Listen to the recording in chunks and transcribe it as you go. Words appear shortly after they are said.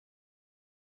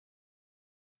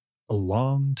A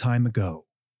long time ago,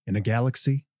 in a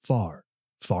galaxy far,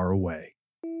 far away.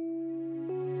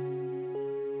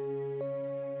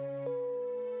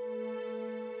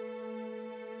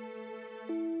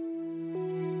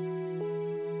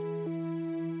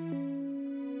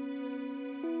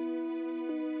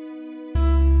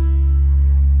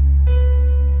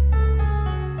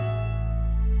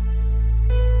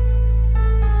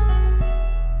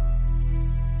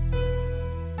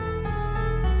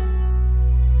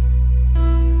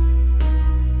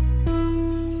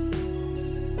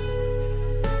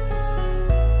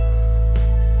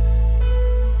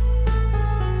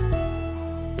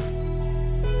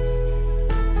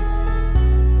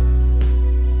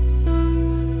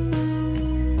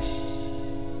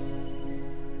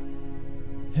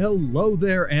 Hello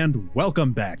there, and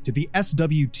welcome back to the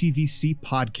SWTVC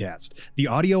podcast, the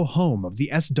audio home of the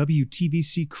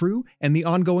SWTVC crew and the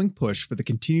ongoing push for the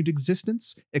continued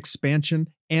existence, expansion,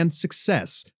 and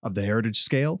success of the heritage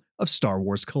scale of Star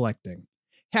Wars collecting.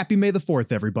 Happy May the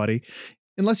 4th, everybody.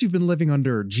 Unless you've been living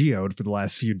under Geode for the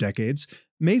last few decades,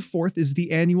 May 4th is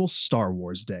the annual Star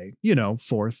Wars Day. You know,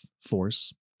 fourth,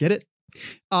 force. Get it?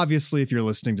 Obviously, if you're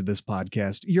listening to this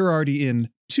podcast, you're already in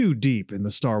too deep in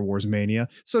the Star Wars mania,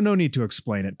 so no need to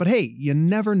explain it. But hey, you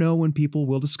never know when people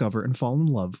will discover and fall in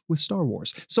love with Star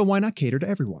Wars, so why not cater to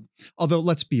everyone? Although,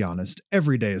 let's be honest,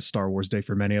 every day is Star Wars Day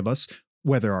for many of us,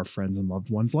 whether our friends and loved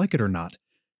ones like it or not.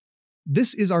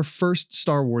 This is our first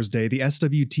Star Wars Day the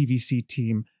SWTVC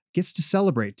team gets to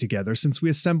celebrate together since we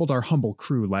assembled our humble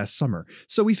crew last summer,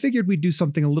 so we figured we'd do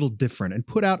something a little different and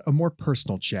put out a more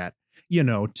personal chat. You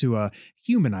know, to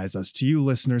humanize us to you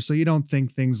listeners so you don't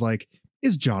think things like,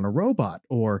 is John a robot?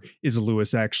 Or is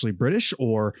Lewis actually British?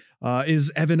 Or is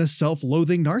Evan a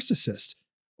self-loathing narcissist?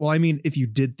 Well, I mean, if you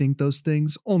did think those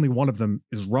things, only one of them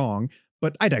is wrong,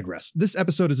 but I digress. This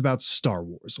episode is about Star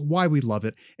Wars, why we love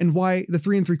it, and why the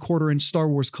 3 3/4-inch Star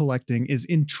Wars collecting is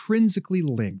intrinsically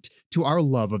linked to our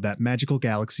love of that magical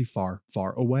galaxy far,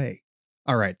 far away.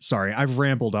 All right, sorry, I've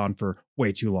rambled on for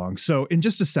way too long. So in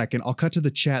just a second, I'll cut to the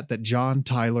chat that John,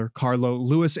 Tyler, Carlo,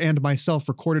 Lewis, and myself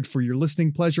recorded for your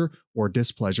listening pleasure or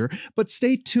displeasure. But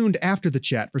stay tuned after the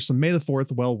chat for some May the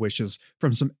 4th well wishes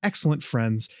from some excellent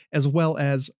friends, as well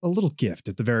as a little gift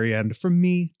at the very end from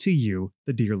me to you,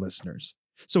 the dear listeners.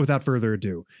 So without further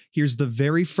ado, here's the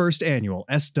very first annual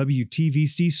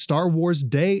SWTVC Star Wars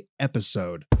Day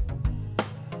episode.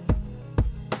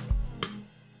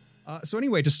 So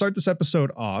anyway, to start this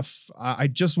episode off, I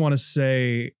just want to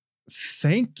say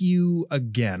thank you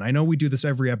again. I know we do this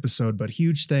every episode, but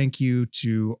huge thank you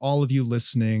to all of you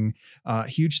listening.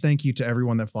 Huge thank you to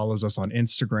everyone that follows us on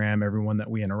Instagram, everyone that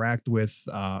we interact with.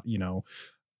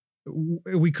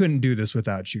 We couldn't do this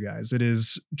without you guys. It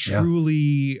is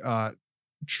truly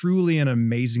an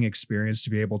amazing experience to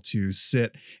be able to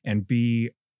sit and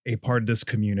be a part of this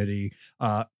community,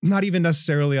 not even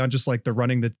necessarily on just like the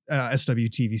running the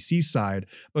SWTVC side,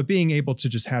 but being able to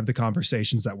just have the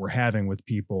conversations that we're having with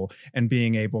people and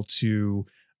being able to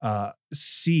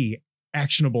see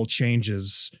actionable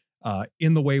changes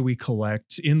in the way we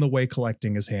collect, in the way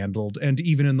collecting is handled, and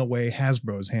even in the way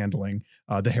Hasbro is handling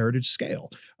the heritage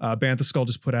scale. Bantha Skull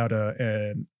just put out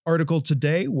an article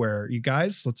today where, you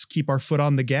guys, let's keep our foot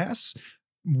on the gas.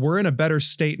 We're in a better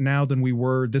state now than we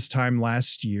were this time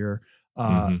last year.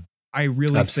 I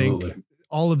really think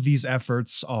all of these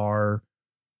efforts are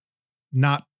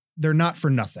they're not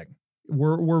for nothing.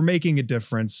 We're making a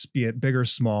difference, be it big or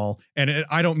small. And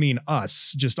I don't mean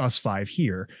us, just us 5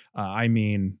 here. I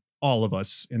mean all of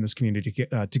us in this community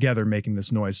together making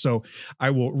this noise. So I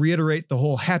will reiterate the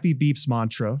whole happy beeps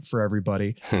mantra for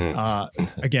everybody.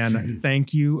 Again,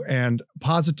 thank you. And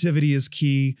positivity is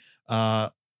key.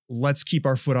 Let's keep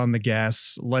our foot on the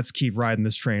gas. Let's keep riding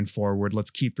this train forward.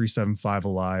 Let's keep 375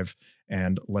 alive,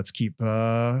 and let's keep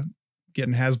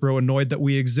getting Hasbro annoyed that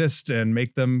we exist and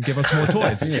make them give us more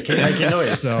toys.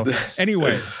 So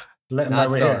anyway,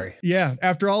 sorry. Yeah.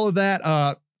 After all of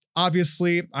that,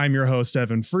 obviously, I'm your host,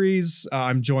 Evan Fries.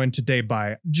 I'm joined today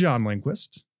by John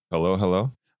Lindquist. Hello,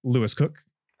 hello. Lewis Cook.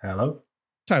 Hello.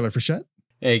 Tyler Frechette.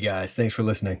 Hey guys, thanks for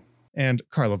listening. And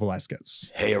Carlo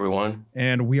Velasquez. Hey, everyone.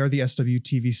 And we are the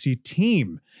SWTVC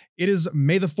team. It is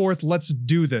May the 4th. Let's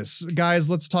do this. Guys,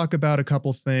 let's talk about a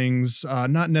couple things,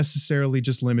 not necessarily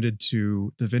just limited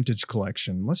to the vintage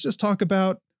collection. Let's just talk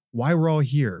about why we're all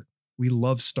here. We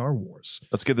love Star Wars.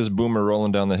 Let's get this boomer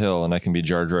rolling down the hill, and I can be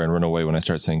Jar Jar and run away when I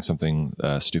start saying something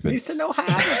stupid. Needs to know how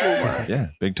to boomer. Yeah,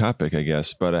 big topic, I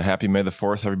guess. But happy May the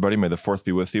 4th, everybody. May the 4th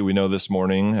be with you. We know this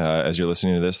morning, as you're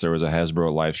listening to this, there was a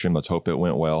Hasbro live stream. Let's hope it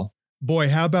went well. Boy,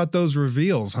 how about those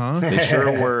reveals, huh? They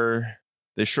sure were.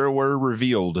 They sure were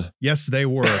revealed. Yes, they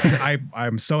were.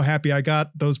 I'm so happy I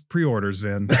got those pre-orders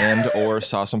in. And or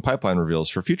saw some pipeline reveals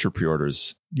for future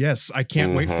pre-orders. Yes, I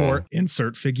can't wait for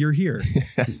insert figure here.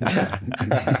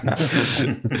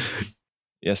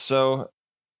 Yeah, so,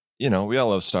 we all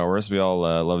love Star Wars. We all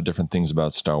love different things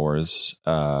about Star Wars.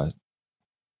 To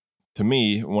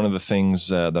me, one of the things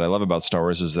that I love about Star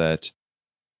Wars is that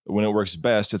when it works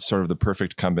best, it's sort of the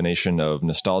perfect combination of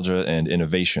nostalgia and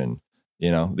innovation.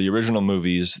 The original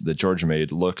movies that George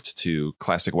made looked to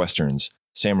classic Westerns,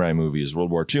 samurai movies,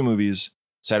 World War II movies,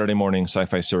 Saturday morning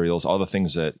sci-fi serials, all the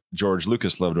things that George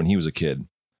Lucas loved when he was a kid.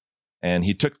 And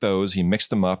he took those, he mixed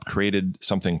them up, created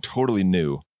something totally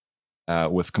new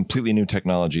with completely new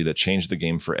technology that changed the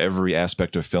game for every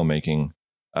aspect of filmmaking.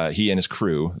 He and his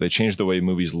crew, they changed the way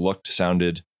movies looked,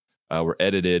 sounded, were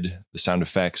edited, the sound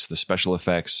effects, the special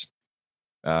effects.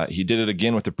 He did it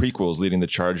again with the prequels, leading the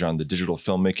charge on the digital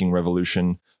filmmaking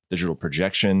revolution, digital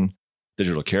projection,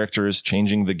 digital characters,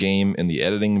 changing the game in the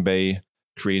editing bay,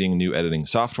 creating new editing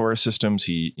software systems.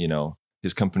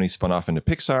 His company spun off into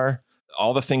Pixar.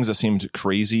 All the things that seemed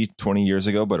crazy 20 years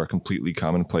ago, but are completely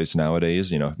commonplace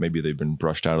nowadays. Maybe they've been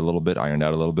brushed out a little bit, ironed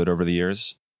out a little bit over the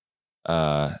years.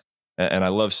 And I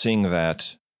love seeing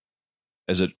that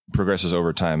as it progresses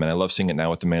over time. And I love seeing it now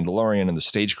with The Mandalorian and the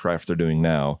stagecraft they're doing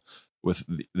now with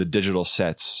the digital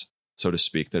sets, so to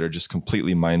speak, that are just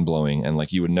completely mind-blowing. And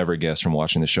like you would never guess from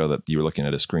watching the show that you were looking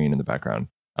at a screen in the background.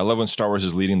 I love when Star Wars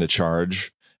is leading the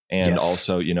charge and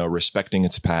also, respecting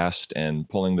its past and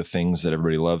pulling the things that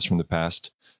everybody loves from the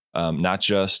past. Not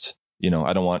just,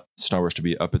 I don't want Star Wars to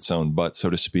be up its own butt,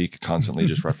 so to speak, constantly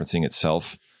just referencing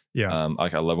itself. Yeah.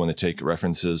 I love when they take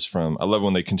references I love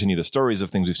when they continue the stories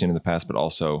of things we've seen in the past, but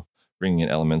also bringing in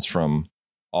elements from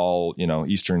all,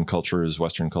 Eastern cultures,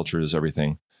 Western cultures,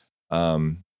 everything.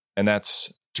 And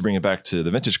that's, to bring it back to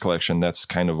the vintage collection, that's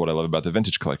kind of what I love about the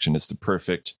vintage collection. It's the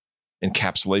perfect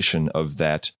encapsulation of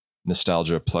that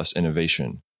nostalgia plus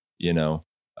innovation, because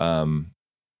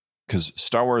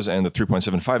Star Wars and the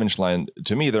 3.75 inch line,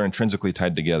 to me, they're intrinsically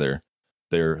tied together.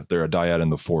 They're a dyad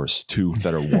and the Force, two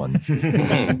that are one.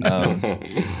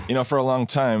 For a long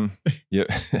time, the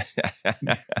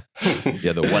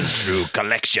one true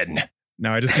collection.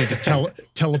 Now I just need to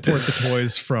teleport the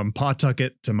toys from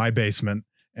Pawtucket to my basement.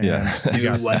 And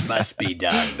do what must be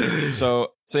done.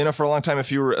 So for a long time,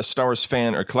 if you were a Star Wars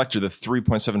fan or collector, the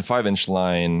 3.75 inch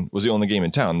line was the only game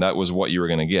in town. That was what you were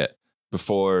going to get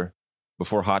before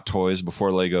Hot Toys,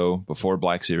 before Lego, before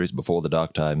Black Series, before the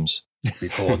Dark Times,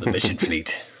 before the Mission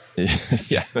Fleet.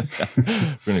 Yeah, we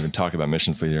don't even talk about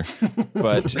Mission Fleet here.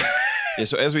 But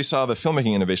so as we saw the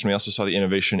filmmaking innovation, we also saw the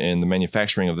innovation in the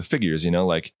manufacturing of the figures.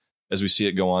 Like as we see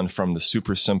it go on from the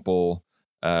super simple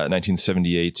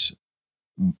 1978.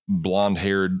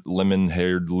 Blonde-haired,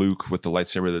 lemon-haired Luke with the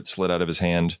lightsaber that slid out of his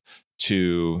hand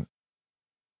to,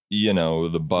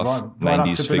 the buff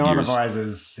 90s figures.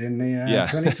 Visors in the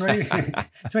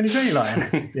 2020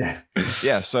 line. Yeah.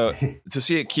 Yeah. So to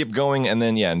see it keep going, and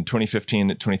then in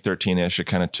 2015, 2013-ish, it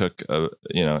kind of took a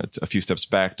few steps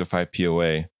back to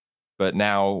 5POA. But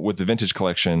now with the vintage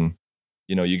collection,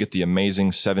 you get the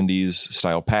amazing 70s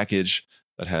style package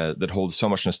that holds so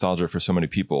much nostalgia for so many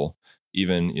people.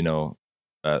 Even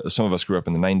some of us grew up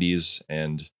in the 90s,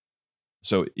 and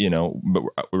so, but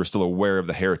we were still aware of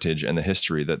the heritage and the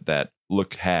history that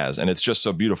look has. And it's just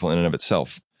so beautiful in and of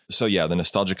itself. So the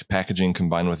nostalgic packaging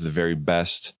combined with the very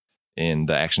best in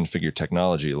the action figure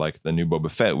technology, like the new Boba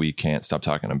Fett, we can't stop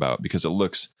talking about because it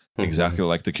looks exactly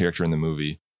like the character in the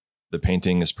movie. The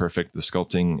painting is perfect. The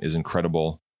sculpting is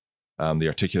incredible. The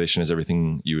articulation is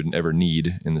everything you would ever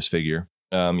need in this figure.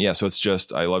 So it's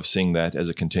just, I love seeing that as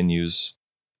it continues.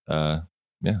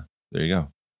 There you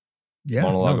go. Yeah,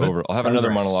 monologue over. I'll have another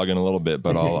monologue in a little bit,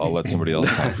 but I'll let somebody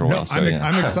else talk for a while.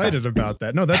 I'm excited about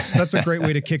that. No, that's a great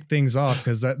way to kick things off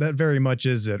because that very much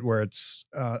is it. Where it's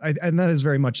and that is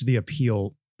very much the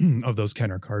appeal of those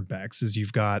Kenner card backs is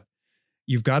you've got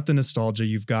the nostalgia,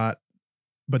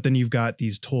 but then you've got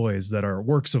these toys that are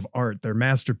works of art. They're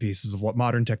masterpieces of what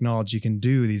modern technology can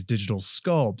do. These digital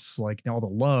sculpts, like all the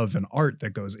love and art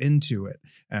that goes into it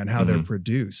and how they're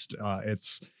produced. I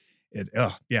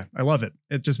love it.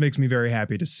 It just makes me very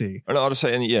happy to see. I'll just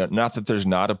say, not that there's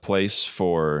not a place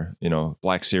for,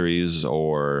 Black Series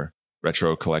or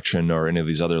Retro Collection or any of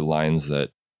these other lines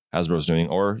that Hasbro's doing,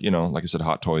 or, like I said,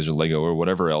 Hot Toys or Lego or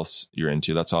whatever else you're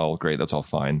into. That's all great. That's all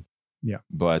fine. Yeah.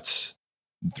 But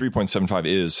 3.75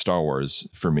 is Star Wars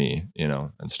for me,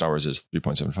 and Star Wars is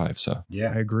 3.75. So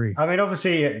yeah, I agree. I mean,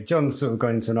 obviously, John's sort of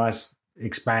gone into a nice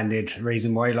expanded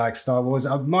reason why he likes Star Wars.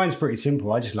 Mine's pretty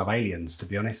simple. I just love aliens, to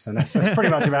be honest, and that's pretty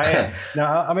much about it. No,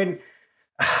 I mean,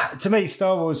 To me,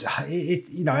 Star Wars,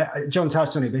 John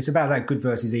touched on it, but it's about that good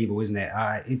versus evil, isn't it?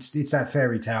 It's that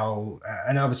fairy tale,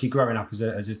 and obviously growing up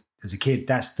as a kid,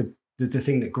 that's the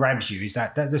thing that grabs you, is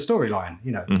that the storyline,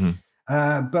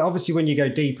 Mm-hmm. But obviously, when you go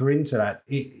deeper into that,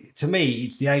 to me,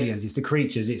 it's the aliens, it's the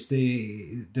creatures, it's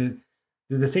the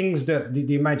things that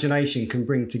the imagination can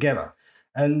bring together.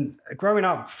 And growing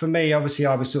up, for me, obviously,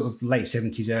 I was sort of late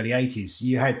 70s, early 80s.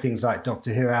 You had things like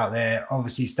Doctor Who out there.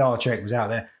 Obviously, Star Trek was out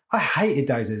there. I hated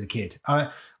those as a kid. I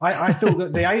thought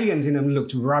that the aliens in them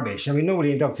looked rubbish. I mean,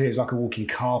 normally in Doctor Who, it was like a walking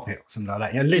carpet or something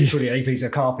like that. Literally a piece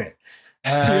of carpet.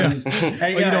 You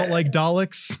don't like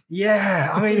Daleks?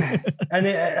 Yeah, I mean, and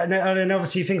then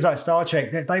obviously things like Star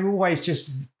Trek, they were always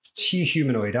just too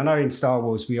humanoid. I know in Star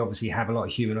Wars we obviously have a lot of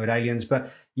humanoid aliens,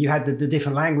 but you had the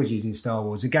different languages in Star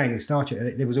Wars. Again, in Star Trek,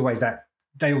 there was always that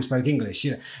they all spoke English.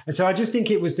 And so I just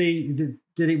think it was that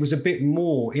it was a bit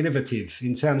more innovative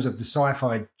in terms of the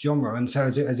sci-fi genre. And so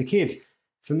as a kid,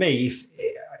 for me,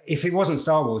 if it wasn't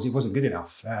Star Wars, it wasn't good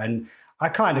enough. And I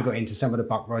kind of got into some of the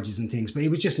Buck Rogers and things, but it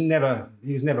was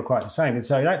never quite the same. And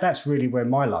so that's really where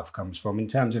my love comes from, in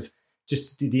terms of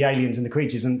just the aliens and the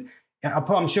creatures. And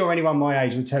I'm sure anyone my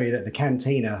age would tell you that the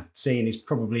cantina scene is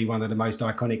probably one of the most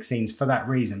iconic scenes for that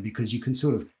reason, because you can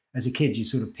sort of, as a kid, you're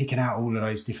sort of picking out all of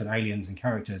those different aliens and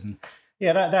characters. And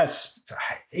yeah,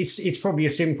 it's probably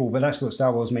a simple, but that's what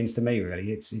Star Wars means to me,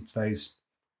 really. It's those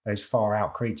far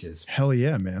out creatures. Hell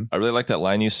yeah, man. I really like that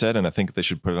line you said, and I think they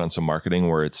should put it on some marketing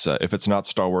where it's if it's not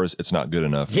Star Wars, it's not good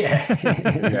enough. Yeah.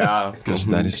 Yeah. Because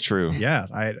that is true. Yeah,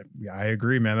 I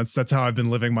agree, man. That's how I've been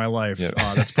living my life. Yeah.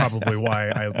 That's probably why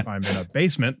I'm in a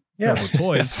basement filled with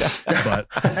toys. But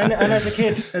and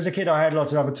as a kid, I had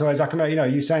lots of other toys. I can remember,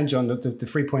 you saying, John, that the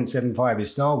 3.75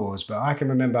 is Star Wars, but I can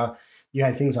remember you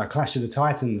had things like Clash of the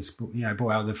Titans,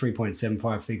 brought out the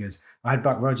 3.75 figures. I had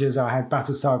Buck Rogers, I had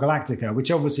Battlestar Galactica, which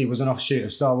obviously was an offshoot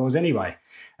of Star Wars anyway.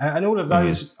 And all of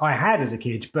those I had as a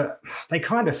kid, but they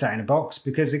kind of sat in a box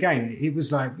because, again, it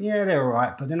was like, yeah, they're all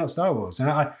right, but they're not Star Wars. And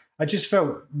I just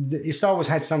felt that Star Wars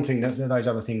had something that those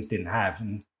other things didn't have,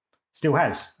 and still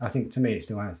has. I think, to me, it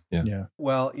still has. yeah.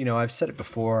 Well, I've said it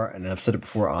before, and I've said it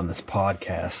before on this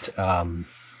podcast.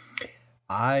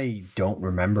 I don't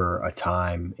remember a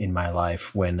time in my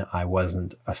life when I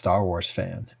wasn't a Star Wars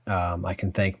fan. I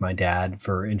can thank my dad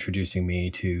for introducing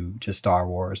me to Star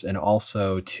Wars, and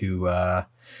also to,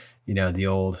 the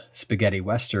old spaghetti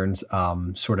westerns,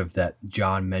 sort of that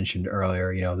John mentioned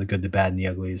earlier. The Good, the Bad, and the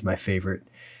Ugly is my favorite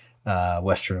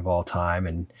western of all time,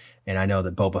 and I know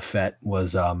that Boba Fett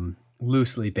was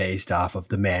loosely based off of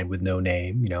The Man with No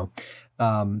Name.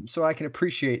 So I can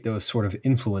appreciate those sort of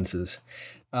influences.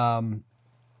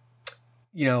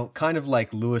 Kind of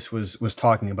like Lewis was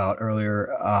talking about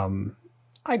earlier,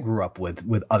 I grew up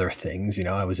with other things.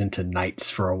 I was into knights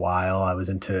for a while. I was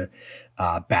into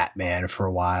Batman for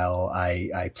a while.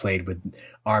 I played with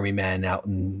army men out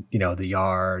in, the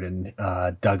yard, and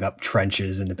dug up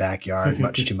trenches in the backyard,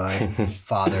 much to my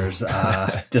father's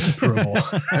disapproval.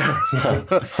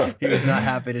 He was not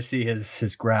happy to see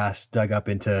his grass dug up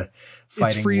into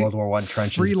fighting World War I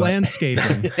trenches. Free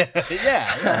landscaping. Yeah.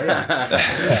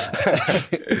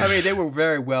 I mean, they were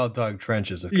very well dug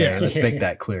trenches. Okay, Yeah. let's make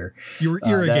that clear. You were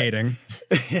irrigating.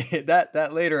 That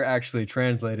later actually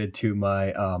translated to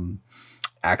my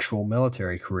actual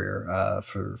military career.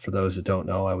 For those that don't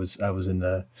know, I was in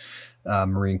the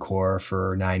Marine Corps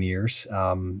for 9 years,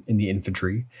 in the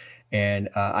infantry, and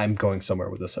I'm going somewhere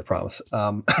with this, I promise.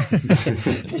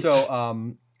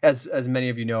 So as many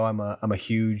of you know, I'm a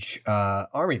huge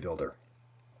army builder.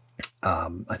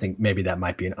 I think maybe that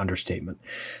might be an understatement.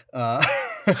 But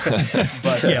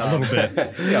Yeah, a little bit.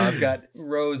 I've got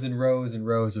rows and rows and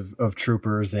rows of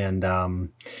troopers, and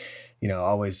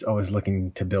always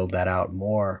looking to build that out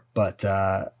more. But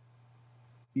I've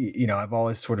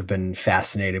always sort of been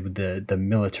fascinated with the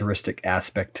militaristic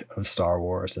aspect of Star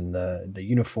Wars, and the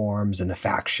uniforms and the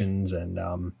factions, and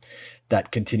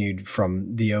that continued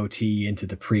from the OT into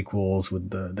the prequels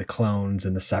with the clones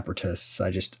and the separatists.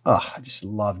 I just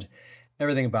loved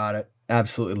everything about it.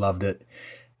 Absolutely loved it.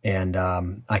 And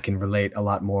I can relate a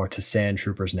lot more to sand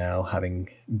troopers now, having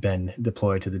been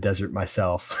deployed to the desert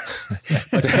myself.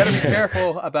 But you got to be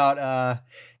careful about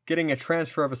getting a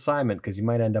transfer of assignment, because you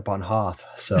might end up on Hoth.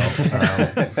 So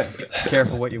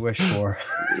careful what you wish for.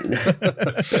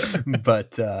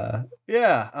 But I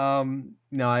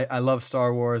love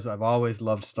Star Wars. I've always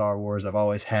loved Star Wars. I've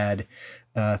always had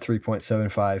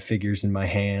 3.75 figures in my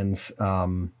hands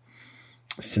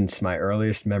since my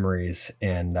earliest memories.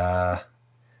 And I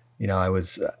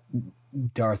was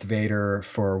Darth Vader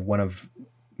for one of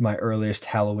my earliest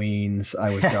Halloweens,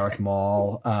 I was Darth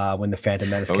Maul when the Phantom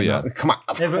Menace came yeah. out. Come on,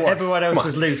 of course. Everyone else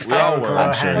was Luke Skywalker.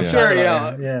 I'm sure,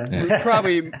 yeah.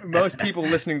 Probably most people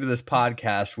listening to this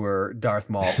podcast were Darth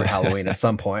Maul for Halloween at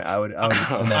some point. I would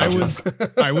imagine.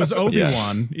 I was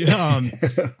Obi-Wan.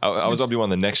 I was Obi-Wan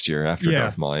the next year after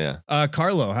Darth Maul. Yeah.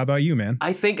 Carlo, how about you, man?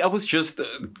 I think I was just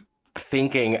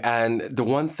thinking, and the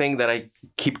one thing that I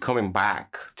keep coming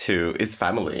back to is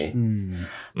family.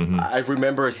 Mm-hmm. I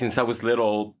remember since I was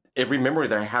little, every memory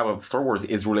that I have of Star Wars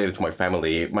is related to my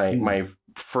family. My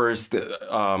first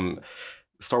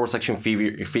Star Wars action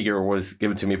figure was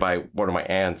given to me by one of my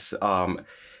aunts.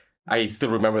 I still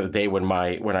remember the day when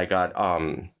I got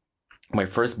my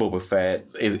first Boba Fett.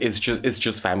 It's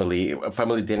just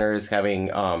family dinners, having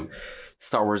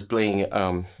Star Wars playing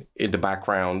in the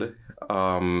background,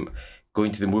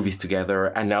 going to the movies together.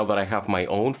 And now that I have my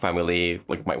own family,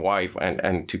 like my wife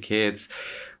and 2 kids,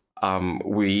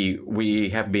 we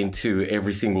have been to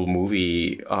every single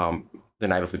movie the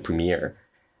night of the premiere.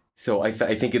 So I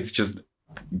think it's just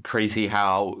crazy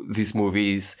how these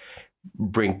movies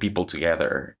bring people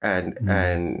together,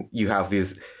 and you have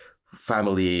these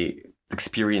family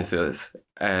experiences,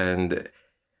 and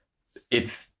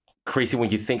it's crazy when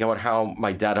you think about how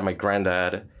my dad and my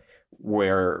granddad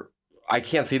were. I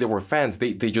can't say they were fans.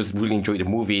 They just really enjoyed the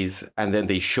movies, and then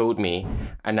they showed me,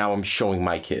 and now I'm showing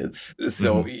my kids.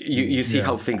 So you see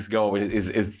how things go, and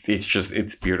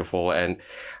it's beautiful. And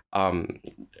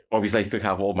obviously I still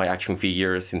have all my action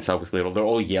figures since I was little. They're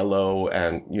all yellow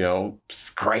and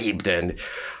scraped,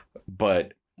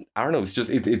 but I don't know. It's just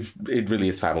it really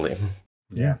is family.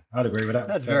 Yeah, I'd agree with that.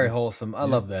 That's very wholesome. I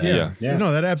love that. Yeah.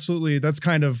 No, that's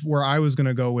kind of where I was going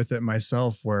to go with it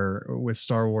myself, where with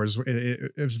Star Wars,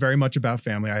 it was very much about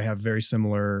family. I have very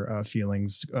similar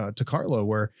feelings to Carlo,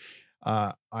 where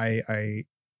my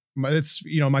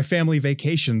family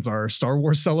vacations are Star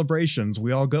Wars celebrations.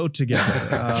 We all go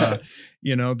together,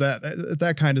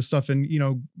 that kind of stuff. And,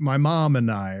 my mom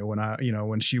and I,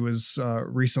 when she was a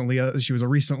recently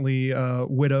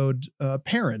widowed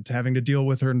parent having to deal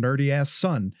with her nerdy ass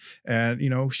son. And,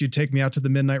 she'd take me out to the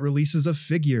midnight releases of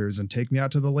figures and take me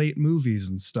out to the late movies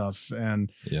and stuff.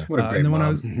 And, what a great and then mom.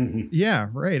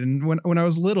 when right. And when I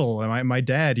was little, my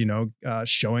dad,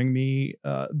 showing me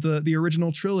the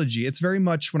original trilogy, it's very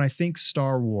much when I think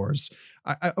Star Wars,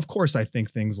 of course I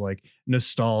think things like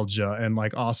nostalgia and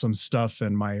like awesome stuff,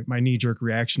 and my knee-jerk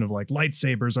reaction of like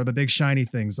lightsabers are the big shiny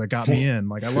things that got me in.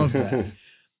 Like I love that.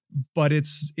 But it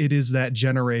is that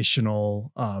generational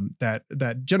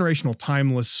that generational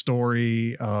timeless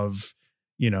story of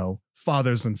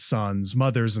fathers and sons,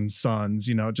 mothers and sons,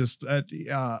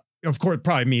 of course,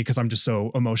 probably me, because I'm just so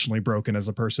emotionally broken as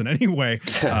a person anyway,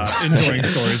 enjoying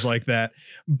stories like that.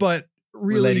 But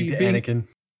really relating to Anakin.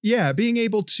 Yeah, being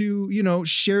able to,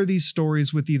 share these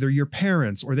stories with either your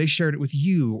parents or they shared it with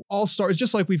you. All stars,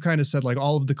 just like we've kind of said, like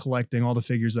all of the collecting, all the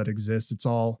figures that exist, it's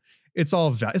all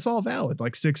valid.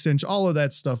 Like 6-inch, all of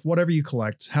that stuff, whatever you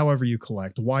collect, however you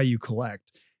collect, why you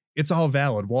collect, it's all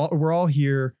valid. We're all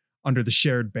here under the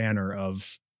shared banner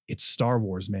of it's Star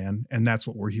Wars, man, and that's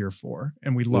what we're here for,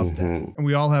 and we love that. And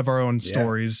we all have our own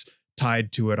stories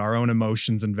tied to it, our own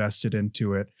emotions invested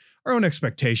into it, our own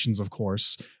expectations, of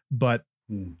course, but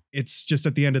it's just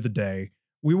at the end of the day,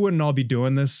 we wouldn't all be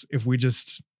doing this if we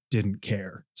just didn't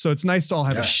care. So it's nice to all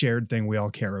have a shared thing we all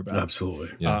care about. Absolutely.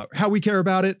 Yeah. How we care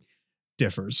about it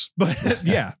differs, but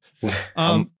yeah.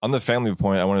 On the family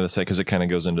point, I wanted to say, because it kind of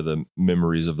goes into the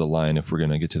memories of the line, if we're going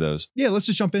to get to those. Yeah, let's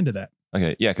just jump into that.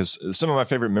 Okay, yeah, because some of my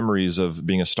favorite memories of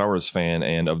being a Star Wars fan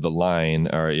and of the line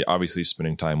are obviously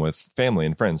spending time with family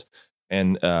and friends.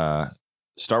 And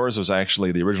Star Wars was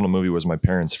actually, the original movie was my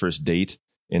parents' first date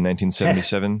in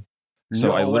 1977. So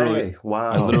No I literally, way.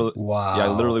 Wow. I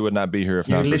literally would not be here if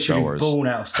You're not for Star literally Wars. born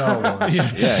out of Star Wars.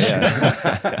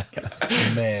 Yeah.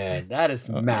 Man, that is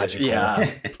magical. Yeah,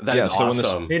 that is so when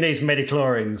this- awesome. Who needs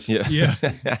midichlorians? Yeah.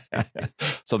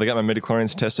 So they got my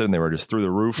midichlorians tested and they were just through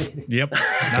the roof. Yep.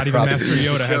 Not even Probably Master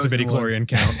Yoda has a chosen midichlorian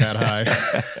count that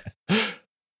high.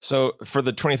 So for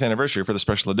the 20th anniversary, for the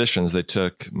special editions, they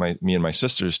took me and my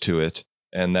sisters to it.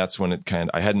 And that's when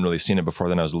I hadn't really seen it before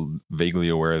then. I was vaguely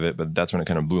aware of it, but that's when it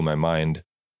kind of blew my mind.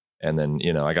 And then,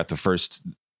 I got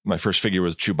my first figure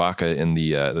was Chewbacca in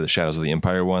the Shadows of the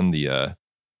Empire one, the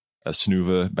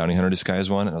Snuva Bounty Hunter disguise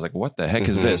one. And I was like, what the heck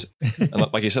is this?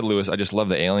 And like you said, Lewis, I just love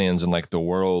the aliens and like the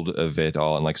world of it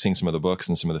all, and like seeing some of the books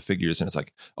and some of the figures. And it's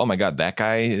like, oh my God, that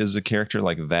guy is a character,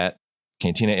 like that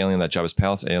Cantina alien, that Jabba's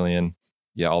Palace alien.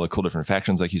 Yeah, all the cool different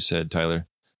factions, like you said, Tyler.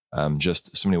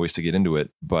 Just so many ways to get into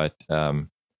it. But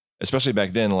especially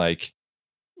back then, like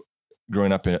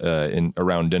growing up in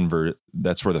around Denver,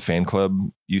 that's where the fan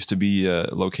club used to be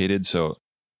located. So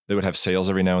they would have sales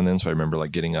every now and then. So I remember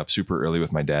like getting up super early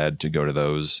with my dad to go to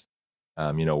those,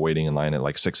 waiting in line at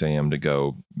like 6 a.m. to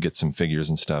go get some figures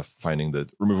and stuff, finding the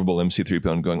removable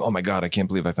MC3PO and going, oh my God, I can't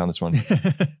believe I found this one.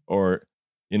 Or,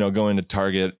 going to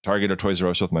Target or Toys R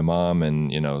Us with my mom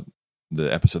and,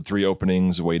 the episode 3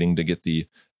 openings, waiting to get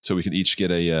so we could each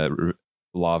get a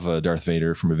lava Darth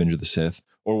Vader from Revenge of the Sith,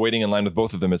 or waiting in line with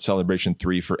both of them at Celebration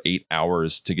 3 for 8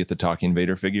 hours to get the talking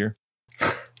Vader figure.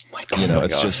 My God.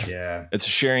 It's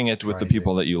sharing it with the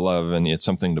people that you love, and it's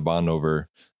something to bond over,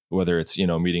 whether it's,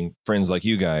 meeting friends like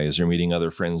you guys or meeting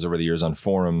other friends over the years on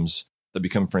forums that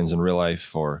become friends in real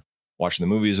life, or watching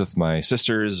the movies with my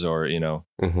sisters, or,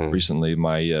 recently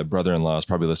my brother-in-law is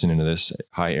probably listening to this.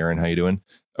 Hi, Aaron, how you doing?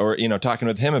 Or, talking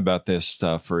with him about this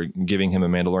stuff, or giving him a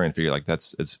Mandalorian figure. Like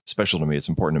it's special to me. It's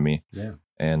important to me. Yeah.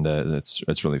 And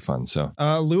it's really fun. So,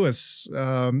 Lewis,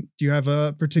 do you have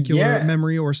a particular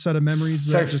memory or set of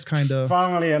memories that just kind of?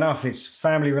 Funnily enough, it's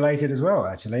family related as well.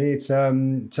 Actually, it's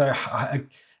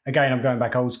again, I'm going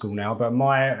back old school now, but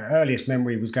my earliest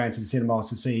memory was going to the cinema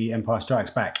to see Empire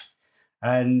Strikes Back,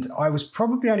 and I was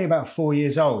probably only about 4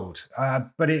 years old.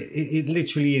 But it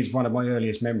literally is one of my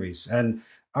earliest memories. And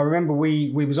I remember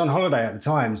we was on holiday at the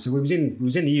time, so we was in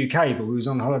the UK, but we was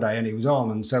on holiday and it was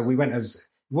on, and so we went as.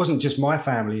 It wasn't just my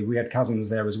family. We had cousins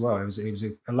there as well. It was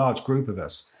a large group of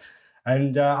us.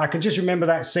 And I can just remember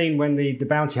that scene when the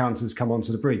bounty hunters come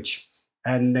onto the bridge,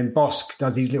 and then Bosk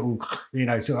does his little,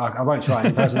 so I won't try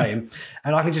and impersonate him.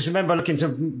 And I can just remember looking to,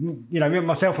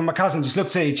 myself and my cousin just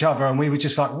looked at each other, and we were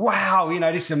just like, wow,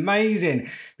 this is amazing.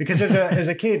 Because as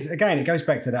a kid, again, it goes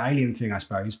back to the alien thing, I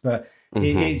suppose. But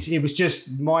it was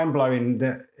just mind blowing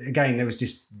that, again, there was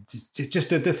just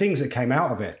the things that came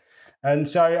out of it. And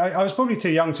so I was probably too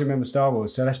young to remember Star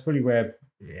Wars. So that's probably where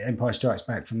Empire Strikes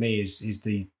Back for me is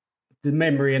the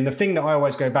memory. And the thing that I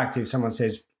always go back to if someone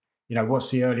says, what's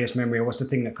the earliest memory, or what's the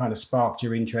thing that kind of sparked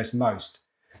your interest most?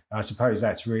 I suppose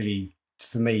that's really,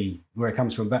 for me, where it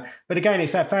comes from. But again,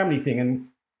 it's that family thing. And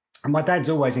my dad's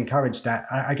always encouraged that.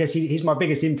 I guess he's my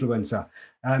biggest influencer.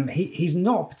 He's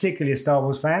not particularly a Star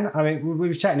Wars fan. I mean, we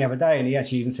were chatting the other day, and he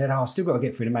actually even said, I've still got to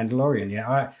get through The Mandalorian.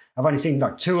 Yeah, I've only seen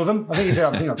like 2 of them. I think he said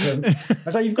I've seen like 2 of them. I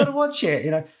was like, you've got to watch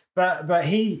it, But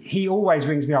he always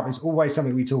rings me up. It's always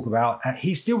something we talk about.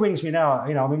 He still rings me now.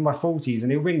 I'm in my 40s,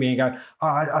 and he'll ring me and go,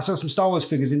 I saw some Star Wars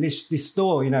figures in this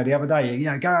store, the other day.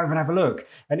 Go over and have a look.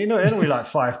 And they're only like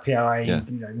 5 POA,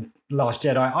 Last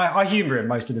Jedi. I humour him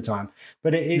most of the time,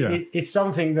 but it's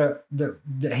something that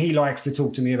he likes to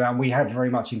talk to me about, and we have very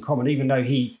much in common. Even though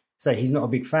he's not a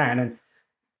big fan, and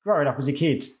growing up as a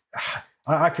kid.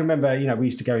 I can remember, we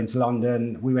used to go into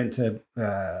London. We went to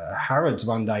Harrods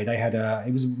one day. They had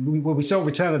we saw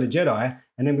Return of the Jedi,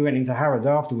 and then we went into Harrods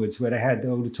afterwards, where they had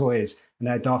all the toys and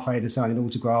they had Darth Vader signing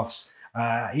autographs.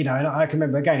 And I can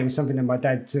remember again, it was something that my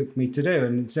dad took me to do,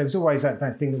 and so it was always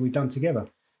that thing that we'd done together.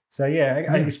 So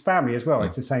it's family as well.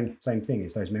 It's the same thing.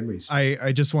 It's those memories.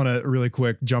 I just want to really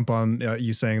quick jump on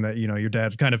you saying that your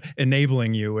dad kind of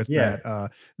enabling you with that.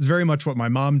 It's very much what my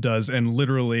mom does. And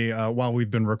literally, while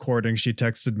we've been recording, she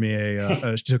texted me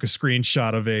she took a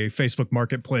screenshot of a Facebook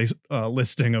Marketplace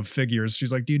listing of figures.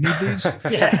 She's like, "Do you need these?"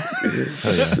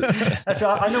 That's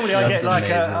right. I normally get like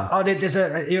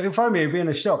if I me be in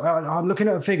a shop, I'm looking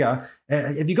at a figure.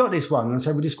 Have you got this one? And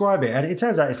so we describe it, and it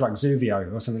turns out it's like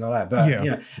Zuvio or something like that. But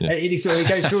it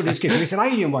goes through all this description. It's an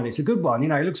alien one. It's a good one. It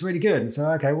looks really good. And so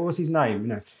okay, well, what's his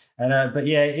name? And but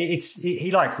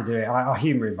he likes to do it. I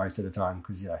humour him most of the time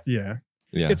because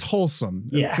it's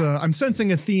wholesome. I'm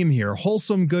sensing a theme here: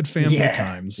 wholesome, good family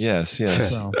times. Yes.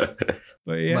 So, but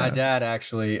my dad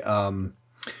actually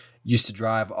used to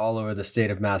drive all over the state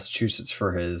of Massachusetts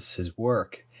for his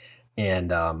work,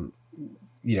 and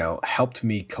helped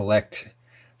me collect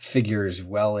figures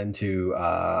well into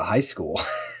high school.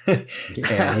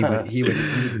 And he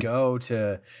would go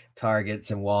to Targets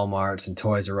and Walmarts and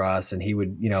Toys R Us, and he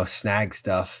would snag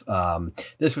stuff.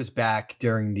 This was back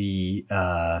during the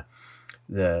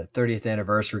 30th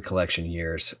anniversary collection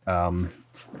years, 07,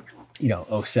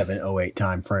 08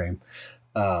 time frame.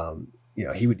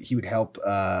 He would help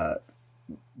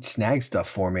snag stuff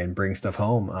for me and bring stuff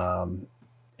home.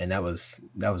 And that was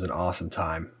an awesome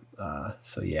time.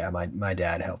 So yeah, my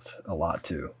dad helped a lot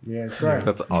too. Yeah, it's great.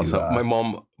 That's awesome. My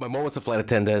mom was a flight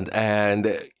attendant, and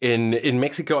in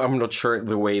Mexico, I'm not sure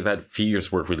the way that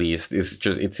figures were released.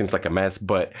 It seems like a mess.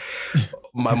 But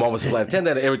my mom was a flight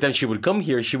attendant. Every time she would come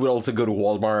here, she would also go to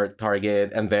Walmart,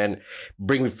 Target, and then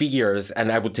bring me figures.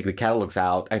 And I would take the catalogs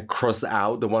out and cross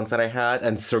out the ones that I had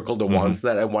and circle the ones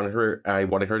that I wanted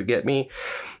her to get me.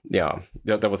 Yeah,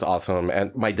 that was awesome.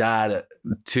 And my dad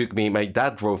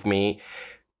drove me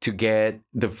to get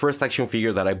the first action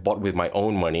figure that I bought with my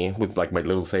own money, with like my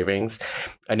little savings.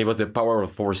 And it was the Power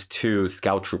of Force 2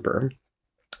 Scout Trooper.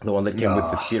 The one that came with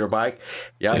the speeder bike.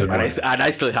 Yeah, and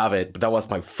I still have it, but that was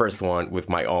my first one with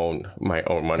my own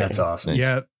money. That's awesome.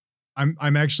 Yeah,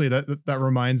 I'm actually, that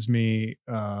reminds me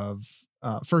of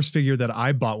first figure that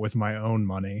I bought with my own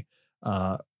money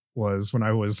was when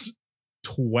I was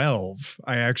 12.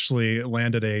 I actually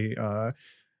landed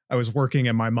I was working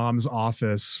at my mom's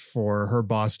office for her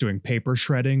boss doing paper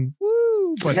shredding.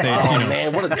 Woo! But they,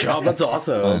 man, what a job! That's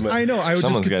awesome. I know.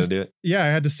 Someone's got to do it. Yeah, I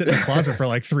had to sit in the closet for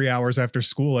like 3 hours after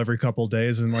school every couple of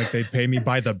days, and like they'd pay me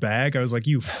by the bag. I was like,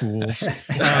 "You fools!"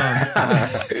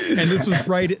 And this was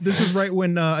right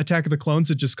when Attack of the Clones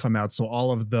had just come out, so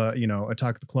all of the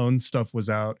Attack of the Clones stuff was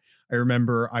out. I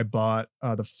remember I bought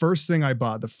the first thing I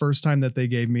bought the first time that they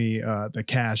gave me the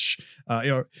cash.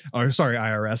 Sorry,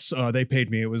 IRS. They paid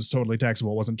me. It was totally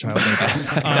taxable. It wasn't child labor.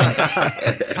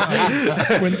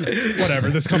 Whatever.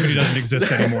 This company doesn't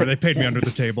exist anymore. They paid me under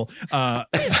the table.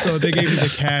 So they gave me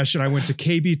the cash, and I went to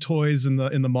KB Toys in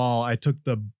the mall. I took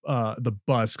the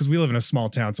bus because we live in a small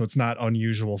town, so it's not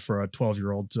unusual for a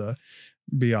 12-year-old to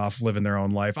be off living their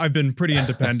own life. I've been pretty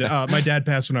independent. My dad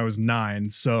passed when I was 9,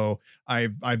 so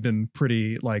I've been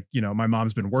pretty my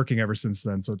mom's been working ever since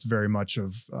then, so it's very much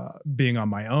of being on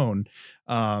my own.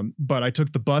 But I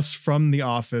took the bus from the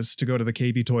office to go to the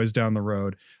KB Toys down the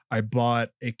road. I bought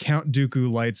a Count Dooku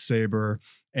lightsaber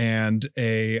and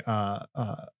a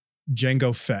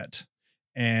Jango Fett,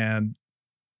 and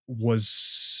was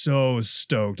so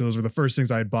stoked. Those were the first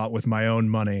things I had bought with my own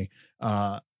money.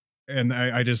 And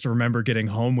I just remember getting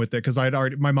home with it because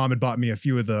my mom had bought me a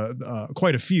few of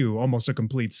quite a few, almost a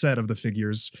complete set of the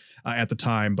figures at the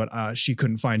time, but she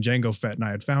couldn't find Jango Fett, and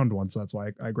I had found one, so that's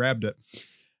why I grabbed it.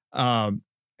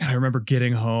 And I remember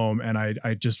getting home, and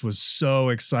I just was so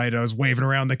excited. I was waving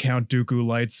around the Count Dooku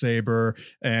lightsaber,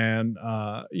 and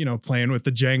playing with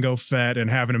the Jango Fett and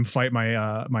having him fight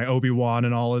my my Obi-Wan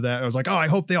and all of that. I was like, oh, I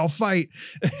hope they all fight.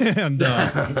 And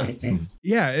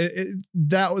yeah,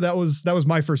 that was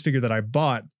my first figure that I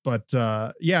bought. But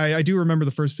yeah, I do remember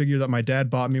the first figure that my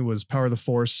dad bought me was Power of the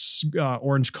Force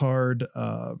orange card,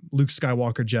 Luke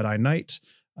Skywalker Jedi Knight.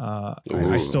 I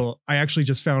actually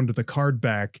just found the card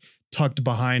back tucked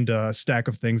behind a stack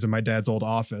of things in my dad's old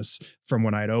office from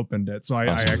when I'd opened it. So I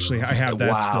have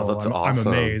that still. That's I'm awesome.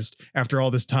 amazed after all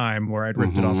this time where I'd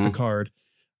ripped it off the card.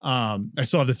 I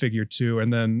still have the figure too.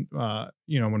 And then,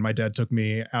 when my dad took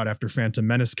me out after Phantom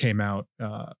Menace came out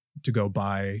to go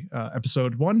buy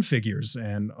episode 1 figures.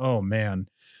 And oh man,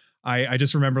 I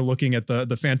just remember looking at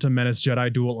the Phantom Menace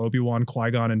Jedi Duel Obi-Wan,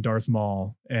 Qui-Gon, and Darth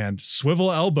Maul, and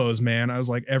swivel elbows, man. I was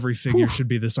like, every figure should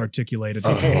be this articulated.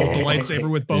 They can hold the lightsaber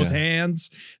with both hands.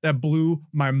 That blew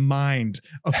my mind.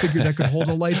 A figure that could hold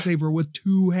a lightsaber with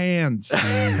 2 hands.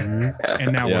 And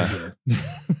now we're here.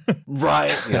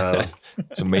 Right. Yeah.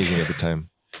 It's amazing at the time.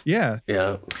 Yeah.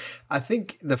 Yeah. I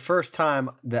think the first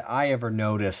time that I ever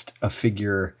noticed a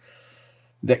figure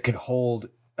that could hold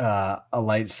a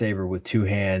lightsaber with 2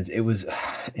 hands, it was,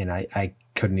 and I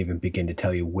couldn't even begin to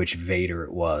tell you which Vader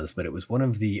it was, but it was one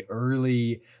of the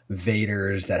early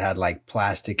Vaders that had like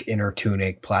plastic inner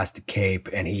tunic, plastic cape,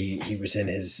 and he was in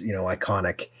his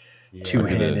iconic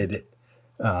 2-handed.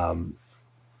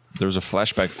 There was a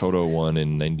flashback photo one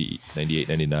in 98,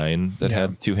 99 that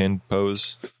had 2-hand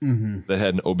pose that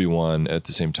had an Obi-Wan at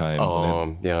the same time.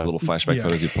 Little flashback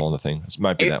photos you pull on the thing. This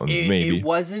might be that one, maybe. It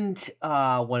wasn't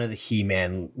one of the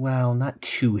He-Man. Well, not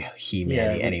too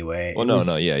He-Man anyway. Well, no.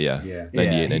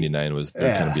 98, 99 was,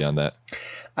 they're kind of beyond that.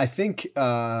 I think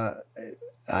I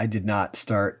did not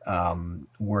start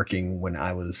working when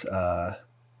I was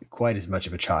quite as much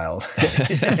of a child.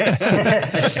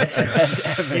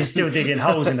 You're still digging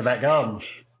holes in the back garden.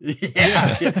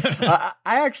 Yeah.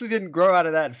 I actually didn't grow out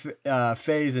of that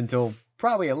phase until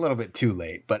probably a little bit too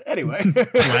late. But anyway,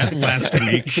 last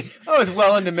week I was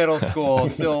well into middle school,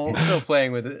 still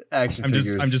playing with action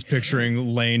figures. I'm just picturing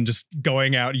Lane just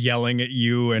going out yelling at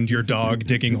you and your dog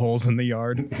digging holes in the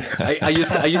yard. I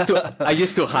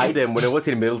used to hide them when I was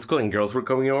in middle school and girls were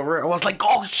coming over. I was like,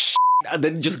 oh And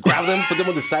then just grab them, put them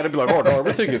on the side, and be like, "Oh no,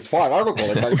 everything is fine. I don't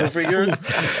collect action figures."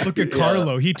 Look at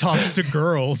Carlo. He talks to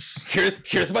girls.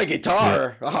 Here's my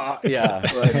guitar. Yeah.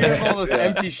 Like, they have all those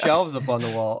empty shelves up on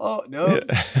the wall. Oh no.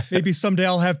 Maybe someday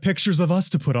I'll have pictures of us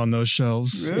to put on those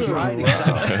shelves. Ooh, Right,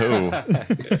 wow.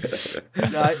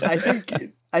 No,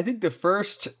 I think the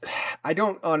first, I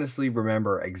don't honestly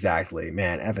remember exactly.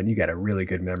 Man, Evan, you got a really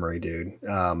good memory, dude.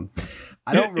 I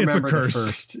don't It's a remember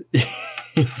curse.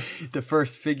 the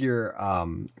first figure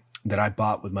that I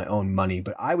bought with my own money,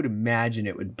 but I would imagine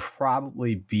it would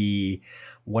probably be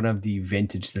one of the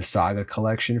vintage The Saga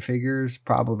collection figures,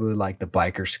 probably like the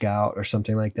Biker Scout or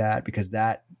something like that, because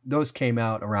those came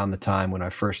out around the time when I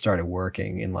first started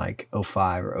working in like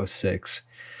 05 or 06.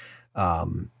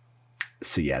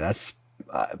 So yeah, that's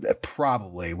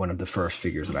probably one of the first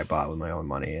figures that I bought with my own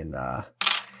money, and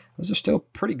those are still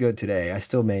pretty good today. I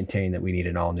still maintain that we need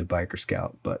an all new Biker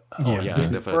Scout, but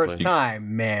definitely. for its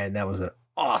time, man, that was an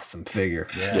awesome figure.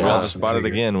 We all just bought it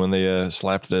again when they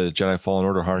slapped the Jedi Fallen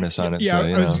Order harness on it.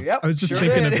 Yeah, So, I was just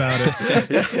thinking about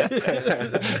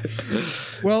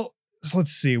it. Well, so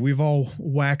let's see. We've all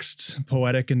waxed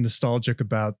poetic and nostalgic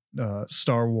about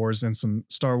Star Wars and some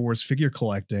Star Wars figure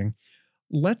collecting.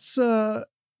 Let's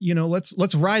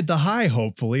let's ride the high,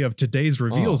 hopefully, of today's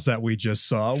reveals that we just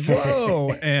saw.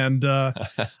 Whoa. And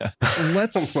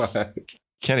let's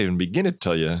can't even begin to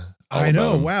tell you. I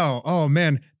know. Wow. Oh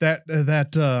man, that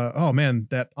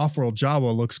off-world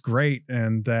Jawa looks great,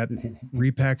 and that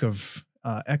repack of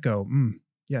Echo.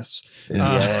 Yes.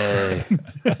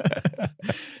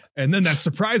 And then that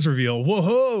surprise reveal.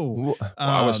 Whoa!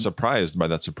 I was surprised by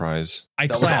that surprise.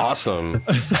 That was awesome.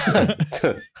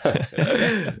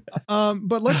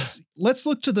 But let's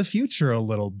look to the future a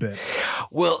little bit.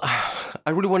 Well,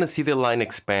 I really want to see the line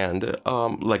expand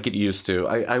like it used to.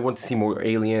 I want to see more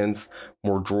aliens,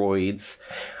 more droids.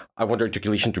 I want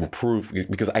articulation to improve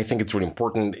because I think it's really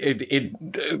important.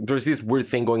 There's this weird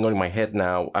thing going on in my head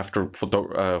now after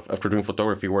doing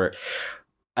photography where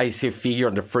I see a figure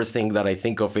and the first thing that I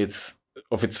think of its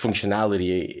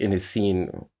functionality in a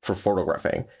scene for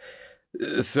photographing.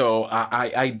 So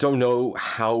I don't know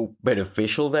how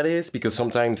beneficial that is because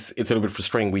sometimes it's a little bit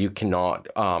frustrating when you cannot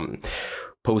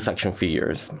post action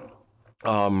figures.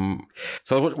 So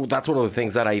that's one of the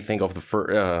things that I think of the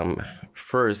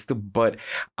first, but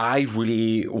I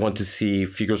really want to see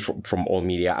figures from all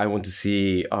media. I want to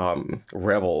see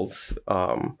Rebels.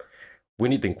 We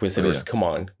need the Inquisitors. Oh, yeah. Come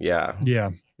on. Yeah.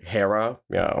 Hera.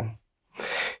 Yeah.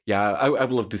 I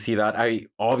would love to see that. I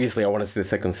want to see the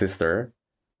second sister.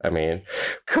 I mean,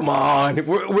 come on.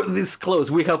 We're this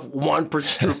close. We have one per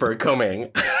trooper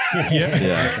coming.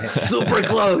 Yeah. Super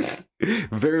close. Very,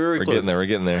 very close. We're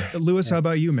getting there. Lewis, how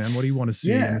about you, man? What do you want to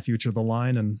see in the future of the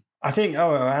line? And I think,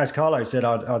 as Carlo said,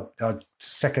 I'd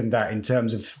second that in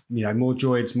terms of more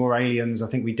droids, more aliens. I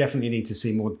think we definitely need to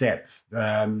see more depth.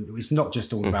 It's not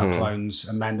just all about clones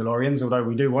and Mandalorians, although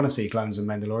we do want to see clones and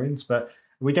Mandalorians, but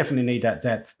we definitely need that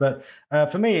depth. But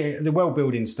for me, the world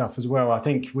building stuff as well. I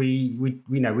think we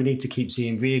need to keep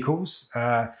seeing vehicles.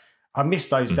 I miss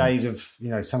those days of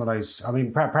some of those. I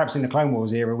mean, perhaps in the Clone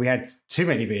Wars era, we had too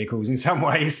many vehicles in some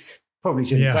ways. Probably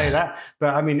shouldn't say that,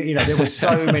 but I mean, there were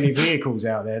so many vehicles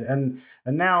out there, and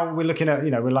now we're looking at,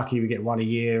 we're lucky we get one a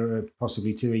year,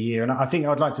 possibly two a year, and I think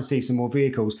I'd like to see some more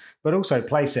vehicles, but also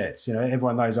play sets.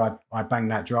 Everyone knows I bang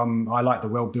that drum. I like the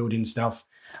world building stuff.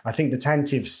 I think the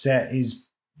Tantive set is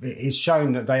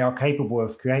shown that they are capable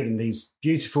of creating these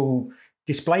beautiful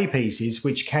display pieces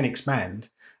which can expand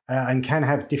and can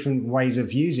have different ways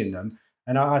of using them.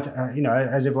 And I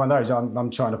as everyone knows, I'm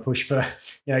trying to push for,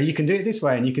 you can do it this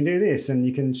way and you can do this and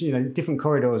you can, different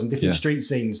corridors and different street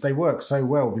scenes. They work so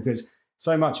well because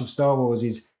so much of Star Wars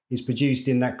is produced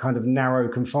in that kind of narrow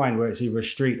confine where it's either a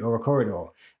street or a corridor.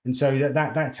 And so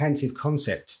that Tantive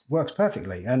concept works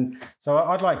perfectly. And so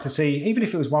I'd like to see, even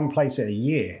if it was one playset a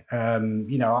year,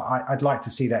 I'd like to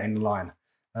see that in the line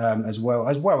as well.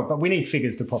 But we need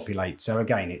figures to populate. So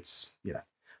again, it's,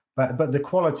 but the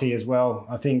quality as well,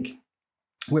 I think,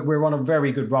 we're on a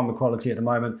very good run with quality at the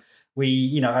moment.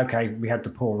 We had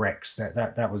the poor Rex.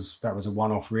 That was a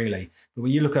one-off, really. But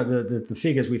when you look at the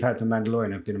figures we've had for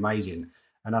Mandalorian, have been amazing.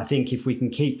 And I think if we can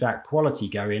keep that quality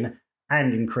going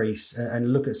and increase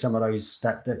and look at some of those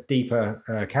that deeper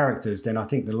characters, then I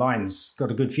think the line's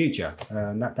got a good future.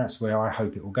 And that's where I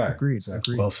hope it will go. Agreed.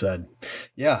 Well said.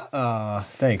 Yeah.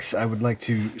 Thanks. I would like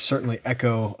to certainly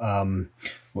echo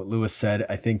what Lewis said.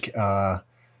 I think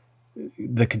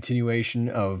the continuation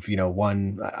of,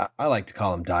 one, I like to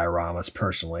call them dioramas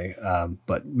personally,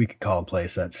 but we could call them play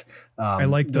sets. I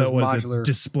like the modular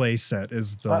display set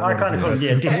is the. I kind of call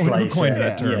it display set.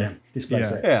 That term. Display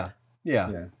set.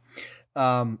 Yeah.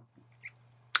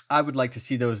 I would like to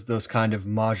see those kind of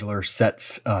modular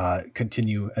sets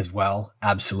continue as well.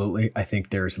 Absolutely. I think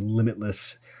there's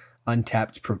limitless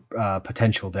untapped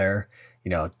potential there.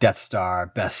 Death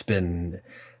Star, Bespin,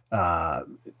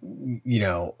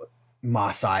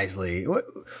 Mos Eisley.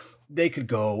 They could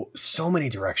go so many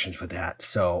directions with that.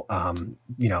 So,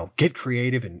 get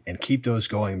creative and keep those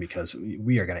going, because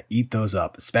we are going to eat those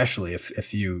up, especially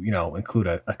if you include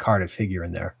a carded figure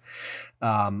in there.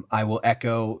 I will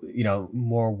echo,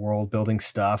 more world building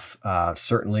stuff.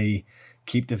 Certainly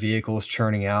keep the vehicles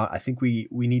churning out. I think we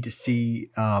need to see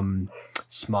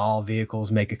small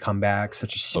vehicles make a comeback,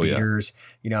 such as speeders.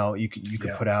 You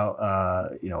could put out,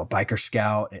 a biker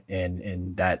scout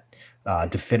and that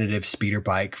definitive speeder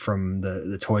bike from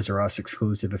the Toys R Us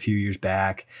exclusive a few years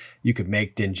back. You could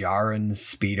make Din Djarin's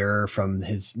speeder from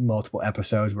his multiple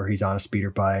episodes where he's on a speeder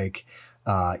bike.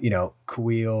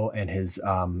 Kuiil and his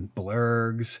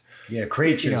blurgs. Yeah,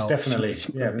 creatures, definitely.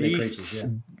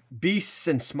 Beasts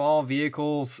and small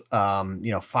vehicles.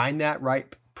 Find that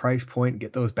right price point,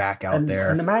 get those back out there.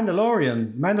 And the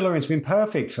Mandalorian's been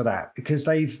perfect for that, because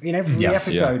in every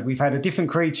episode we've had a different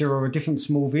creature or a different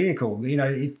small vehicle.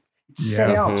 It's set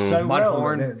up so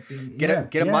Mudhorn. well.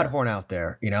 Get a Mudhorn out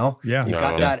there. You've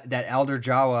got that Elder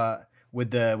Jawa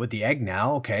with the egg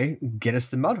now. Okay, get us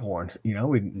the Mudhorn.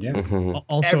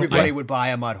 Also, everybody would buy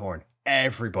a Mudhorn.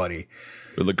 Everybody.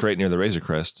 It would look great near the Razor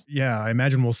Crest. Yeah, I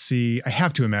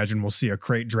have to imagine we'll see a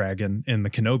Crate Dragon in the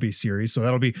Kenobi series. So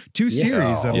that'll be two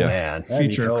series that'll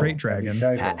feature a Crate Dragon.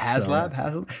 So cool.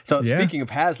 HasLab. So speaking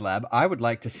of HasLab, I would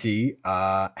like to see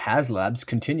HasLabs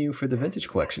continue for the Vintage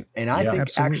Collection. And I think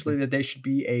actually that they should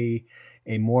be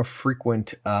a more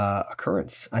frequent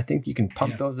occurrence. I think you can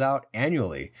pump those out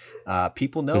annually.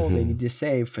 People know they need to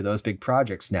save for those big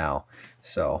projects now.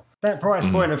 So that price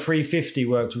point of $350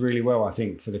 worked really well, I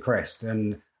think, for the Crest.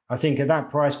 And I think at that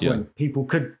price point, people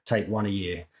could take one a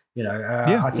year.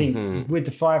 I think with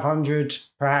the 500,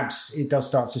 perhaps it does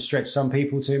start to stretch some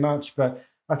people too much. But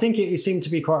I think it seemed to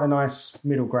be quite a nice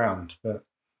middle ground. But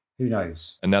who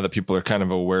knows? And now that people are kind of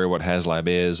aware of what HasLab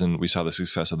is, and we saw the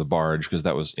success of the Barge, because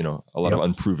that was, a lot of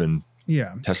unproven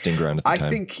testing ground at the time. I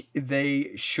think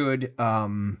they should,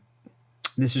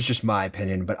 this is just my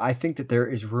opinion, but I think that there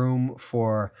is room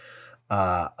for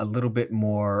a little bit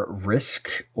more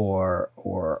risk or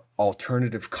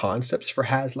alternative concepts for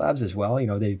HasLabs as well.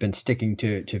 They've been sticking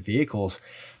to vehicles.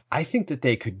 I think that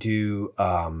they could do,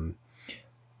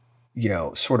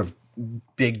 sort of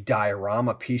big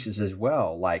diorama pieces as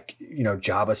well, like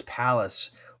Jabba's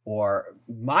palace, or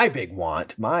my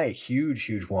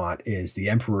huge want is the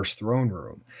Emperor's throne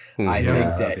room. I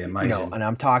think that and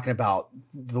I'm talking about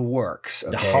the works,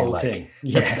 okay? The whole thing,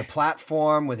 the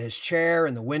platform with his chair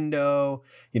and the window,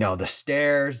 the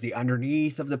stairs, the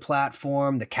underneath of the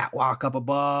platform, the catwalk up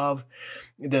above,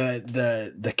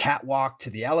 the catwalk to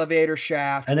the elevator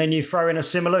shaft, and then you throw in a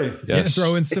Simalu. Yes.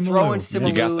 Throw in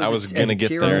Simalu. I was gonna get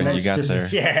there, and you got there.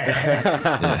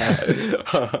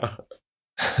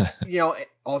 Yeah.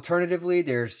 Alternatively,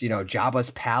 there's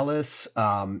Jabba's palace.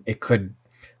 It could,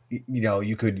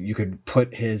 you could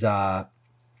put his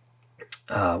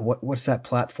what's that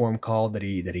platform called that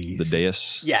he the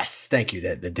dais. Yes, thank you.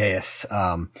 The dais.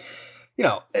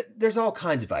 There's all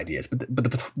kinds of ideas, but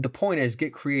the point is,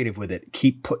 get creative with it.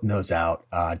 Keep putting those out.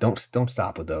 Don't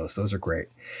stop with those. Those are great.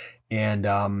 And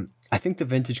I think the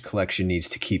Vintage Collection needs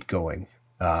to keep going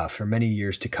for many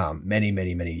years to come. Many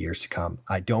years to come.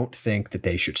 I don't think that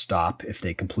they should stop if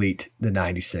they complete the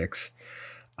 96.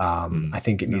 I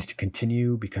think it needs to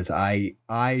continue, because I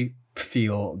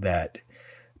feel that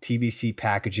TVC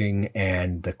packaging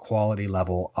and the quality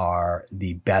level are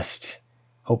the best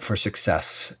hope for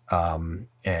success, and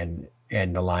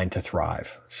the line to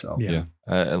thrive. So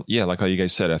like how you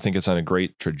guys said, I think it's on a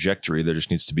great trajectory. There just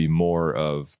needs to be more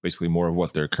of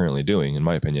what they're currently doing, in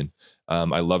my opinion.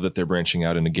 I love that they're branching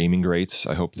out into gaming greats.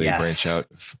 I hope they branch out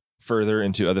further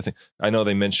into other things. I know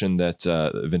they mentioned that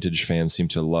vintage fans seem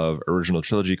to love original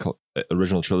trilogy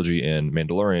and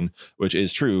Mandalorian, which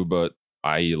is true, but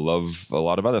I love a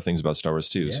lot of other things about Star Wars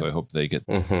too. Yeah. So I hope they get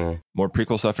more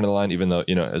prequel stuff into the line, even though,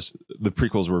 as the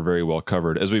prequels were very well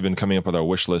covered. As we've been coming up with our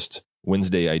wish list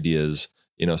Wednesday ideas,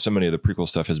 so many of the prequel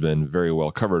stuff has been very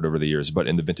well covered over the years, but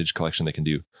in the Vintage Collection, they can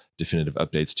do definitive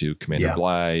updates to Commander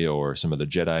Bly or some of the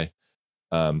Jedi.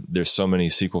 There's so many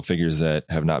sequel figures that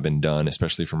have not been done,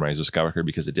 especially from Rise of Skywalker,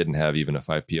 because it didn't have even a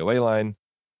 5 POA line.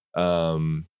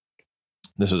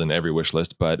 This isn't every wish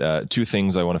list, but two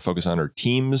things I want to focus on are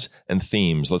teams and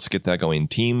themes. Let's get that going.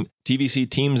 TVC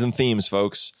teams and themes,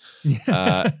 folks. New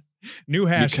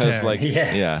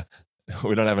hashtag. Because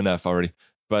we don't have enough already.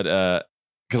 But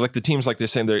because like the teams, like they're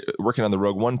saying they're working on the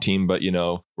Rogue One team, but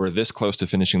we're this close to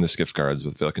finishing the skiff guards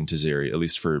with Vilk and Taziri, at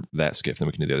least for that skiff. Then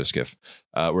we can do the other skiff.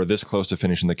 We're this close to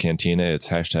finishing the Cantina. It's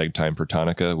hashtag time for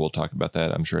Tonica. We'll talk about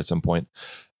that, I'm sure, at some point.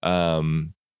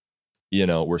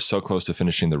 We're so close to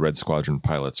finishing the Red Squadron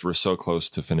pilots. We're so close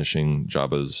to finishing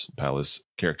Jabba's palace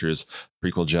characters,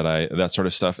 prequel Jedi, that sort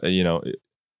of stuff.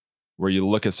 Where you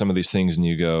look at some of these things and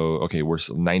you go, okay, we're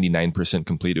 99%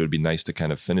 complete. It would be nice to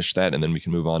kind of finish that, and then we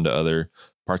can move on to other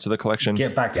parts of the collection.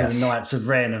 Get back to the Knights of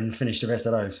Ren and finish the rest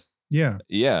of those. Yeah.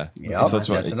 So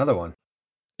that's another one.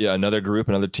 Yeah, another group,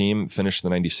 another team finish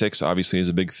the 96 obviously is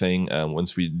a big thing.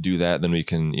 Once we do that, then we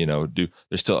can,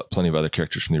 there's still plenty of other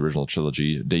characters from the original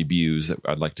trilogy debuts that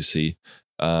I'd like to see.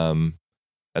 And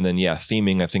then,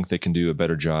 theming, I think they can do a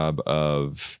better job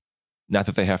of, not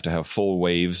that they have to have full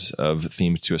waves of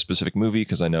themes to a specific movie,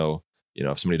 because I know,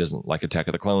 if somebody doesn't like Attack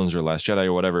of the Clones or Last Jedi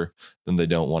or whatever, then they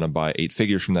don't want to buy 8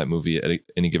 figures from that movie at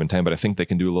any given time. But I think they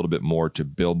can do a little bit more to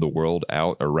build the world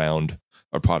out around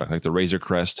a product. Like the Razor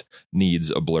Crest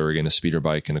needs a Blurg and a speeder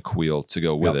bike and a Queel to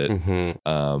go with it.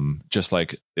 Mm-hmm. Just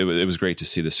like it was great to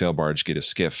see the sail barge get a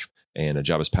skiff and a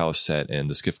Jabba's Palace set and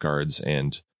the skiff guards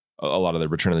and a lot of the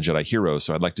Return of the Jedi heroes.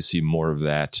 So I'd like to see more of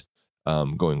that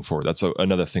going forward. That's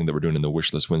another thing that we're doing in the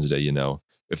Wishlist Wednesday.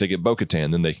 If they get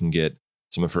Bo-Katan, then they can get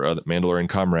some of her other Mandalorian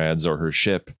comrades or her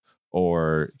ship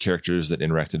or characters that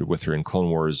interacted with her in Clone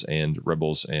Wars and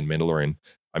Rebels and Mandalorian.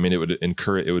 I mean, it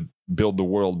would build the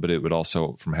world, but it would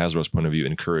also, from Hasbro's point of view,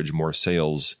 encourage more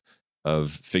sales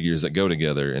of figures that go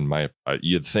together.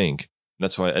 You'd think.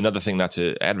 That's why another thing, not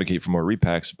to advocate for more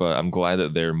repacks, but I'm glad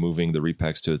that they're moving the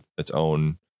repacks to its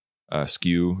own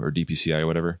SKU or DPCI or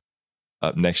whatever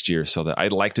next year. So that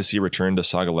I'd like to see a return to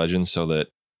Saga Legends, so that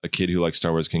a kid who likes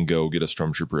Star Wars can go get a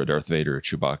Stormtrooper, a Darth Vader, a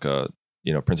Chewbacca,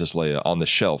 Princess Leia on the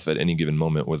shelf at any given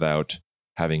moment without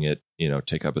having it,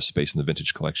 take up a space in the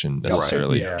vintage collection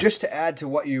necessarily. Right. Yeah. Just to add to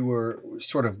what you were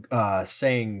sort of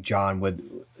saying, John,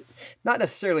 with not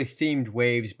necessarily themed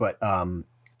waves, but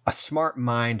a smart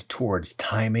mind towards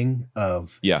timing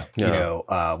of,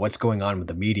 what's going on with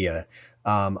the media.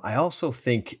 I also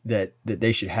think that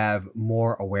they should have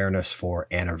more awareness for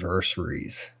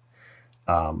anniversaries.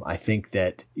 I think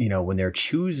that, when they're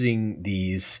choosing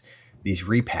these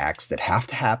repacks that have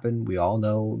to happen, we all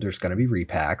know there's going to be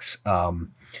repacks.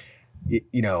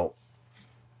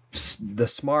 The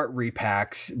smart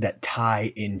repacks that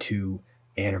tie into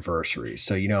anniversaries.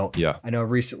 So, I know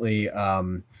recently,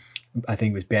 I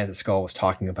think it was Band the Skull was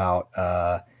talking about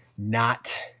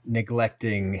not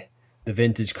neglecting the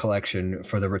vintage collection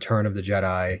for the Return of the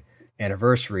Jedi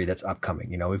anniversary that's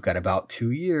upcoming. We've got about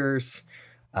 2 years.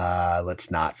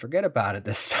 Let's not forget about it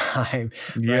this time.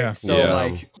 Yeah. Right?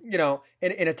 So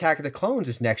and Attack of the Clones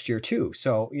is next year too.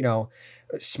 So,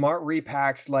 smart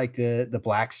repacks like the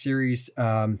Black Series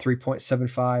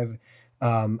 3.75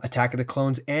 Attack of the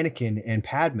Clones Anakin and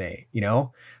Padme,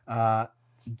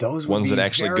 those would ones be that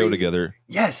actually go together.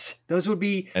 Yes, those would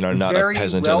be and are not a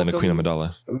peasant and then a Queen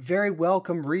Amidala. Very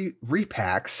welcome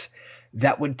repacks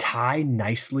that would tie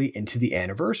nicely into the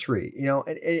anniversary,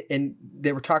 and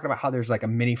they were talking about how there's like a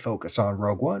mini focus on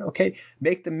Rogue One. Okay,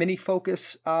 make the mini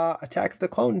focus Attack of the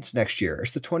Clones next year.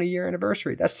 It's the 20-year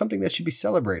anniversary. That's something that should be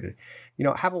celebrated.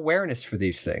 Have awareness for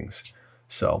these things.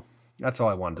 So that's all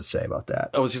I wanted to say about that.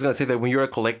 I was just going to say that when you're a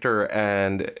collector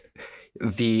and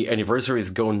the anniversaries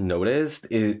go unnoticed,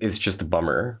 it's just a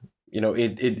bummer.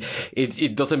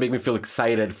 It doesn't make me feel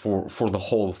excited for the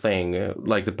whole thing,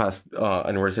 like the past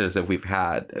anniversaries that we've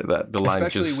had. That the line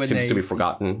just seems to be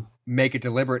forgotten. Make a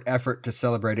deliberate effort to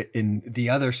celebrate it in the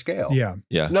other scale. Yeah.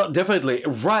 No, definitely.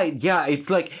 Right. Yeah. It's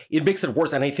like, it makes it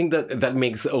worse. And I think that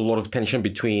makes a lot of tension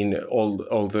between all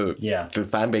the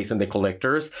fan base and the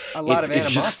collectors. A lot of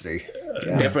animosity.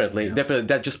 Definitely.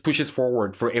 That just pushes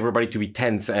forward for everybody to be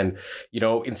tense. And,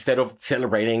 instead of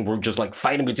celebrating, we're just like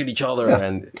fighting between each other. Yeah.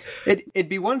 And it'd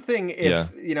be one thing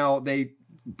if, they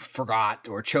forgot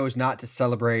or chose not to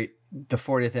celebrate the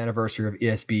 40th anniversary of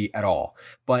ESB at all.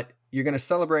 But you're going to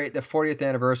celebrate the 40th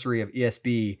anniversary of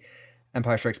ESB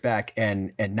Empire Strikes Back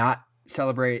and not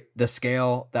celebrate the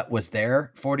scale that was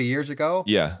there 40 years ago.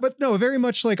 Yeah. But no, very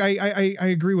much like I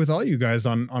agree with all you guys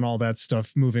on all that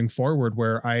stuff moving forward,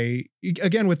 where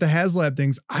again, with the HasLab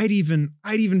things, I'd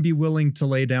even be willing to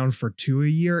lay down for 2 a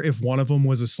year if one of them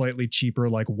was a slightly cheaper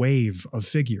like wave of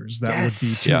figures. That would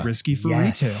be too risky for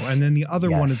retail. And then the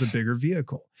other one is a bigger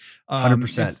vehicle.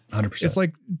 100%. It's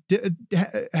like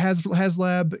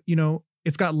HasLab,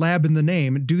 it's got lab in the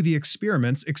name. Do the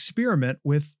experiments, experiment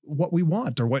with what we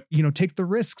want, or what, take the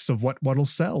risks of what'll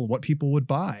sell, what people would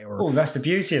buy. Or that's the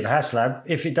beauty of HasLab.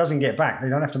 If it doesn't get back, they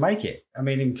don't have to make it. I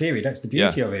mean, in theory, that's the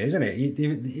beauty of it, isn't it?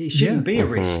 It shouldn't be a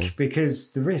risk,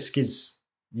 because the risk is,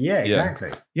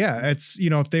 exactly. Yeah. It's,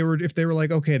 if they were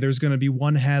like, okay, there's going to be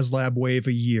one HasLab wave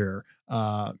a year,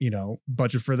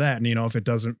 budget for that. And, if it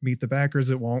doesn't meet the backers,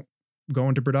 it won't go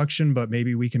into production, but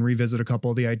maybe we can revisit a couple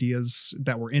of the ideas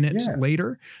that were in it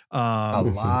later. A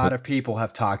lot of people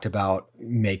have talked about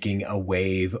making a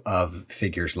wave of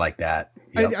figures like that.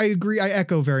 Yep. I agree. I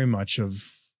echo very much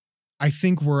I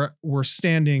think we're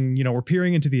standing, we're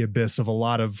peering into the abyss of a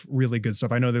lot of really good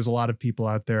stuff. I know there's a lot of people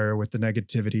out there with the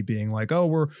negativity being like, oh,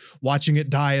 we're watching it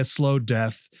die a slow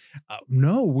death.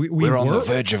 No, we're on the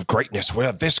verge of greatness.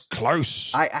 We're this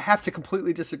close. I have to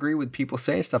completely disagree with people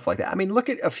saying stuff like that. I mean, look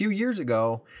at a few years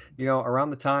ago,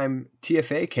 around the time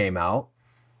TFA came out,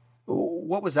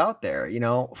 what was out there?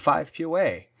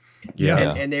 5POA.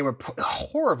 Yeah. And they were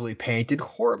horribly painted,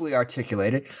 horribly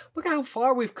articulated. Look how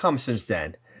far we've come since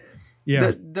then.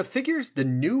 Yeah. The figures, the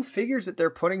new figures that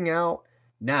they're putting out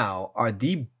now are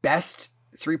the best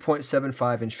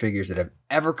 3.75 inch figures that have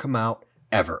ever come out,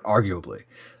 ever, arguably.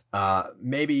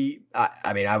 Maybe,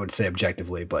 I would say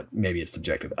objectively, but maybe it's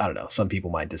subjective. I don't know. Some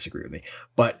people might disagree with me,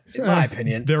 but in my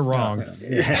opinion, they're wrong.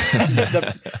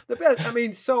 The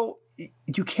best. So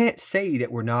you can't say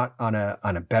that we're not on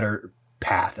a better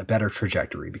path, a better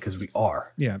trajectory, because we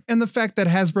are. Yeah. And the fact that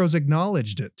Hasbro's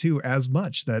acknowledged it too, as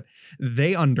much, that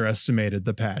they underestimated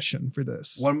the passion for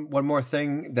this. One more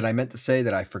thing that I meant to say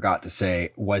that I forgot to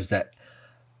say was that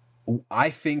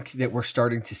I think that we're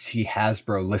starting to see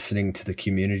Hasbro listening to the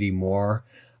community more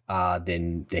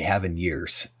than they have in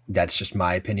years. That's just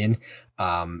my opinion.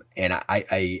 And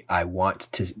I want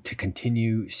to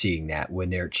continue seeing that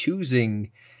when they're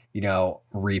choosing,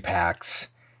 repacks.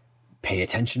 Pay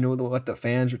attention to what the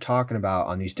fans are talking about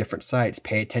on these different sites.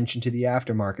 Pay attention to the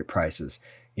aftermarket prices.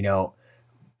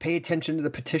 Pay attention to the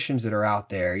petitions that are out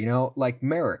there. Like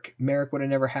Merrick. Merrick would have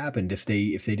never happened if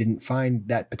they didn't find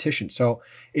that petition. So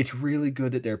it's really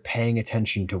good that they're paying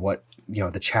attention to what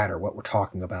the chatter, what we're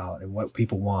talking about, and what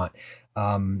people want.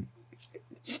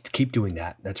 Just keep doing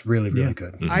that. That's really, really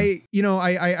good.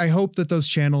 Mm-hmm. I hope that those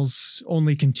channels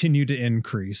only continue to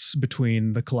increase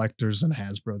between the collectors and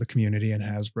Hasbro, the community and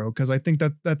Hasbro, because I think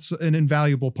that's an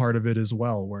invaluable part of it as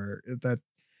well, where that,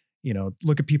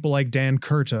 look at people like Dan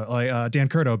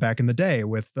Curto back in the day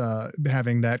with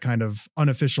having that kind of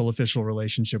unofficial official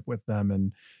relationship with them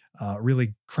and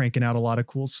really cranking out a lot of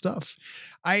cool stuff.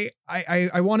 I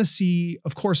want to see,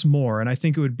 of course, more. And I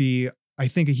think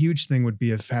a huge thing would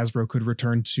be if Hasbro could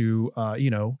return to,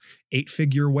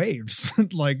 8-figure waves.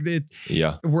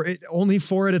 We're only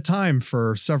 4 at a time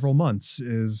for several months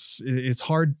it's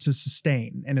hard to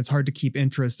sustain, and it's hard to keep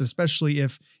interest, especially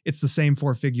if it's the same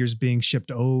 4 figures being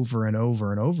shipped over and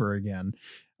over and over again.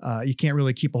 You can't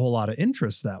really keep a whole lot of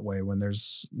interest that way when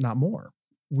there's not more.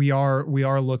 We are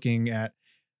looking at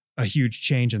a huge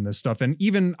change in this stuff. And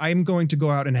even I'm going to go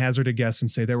out and hazard a guess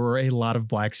and say there were a lot of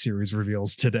Black Series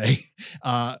reveals today.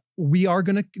 We're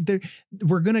going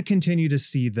to continue to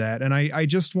see that. And I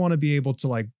just want to be able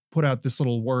to put out this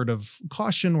little word of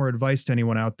caution or advice to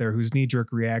anyone out there whose knee-jerk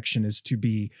reaction is to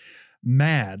be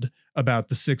mad about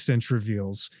the 6-inch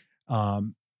reveals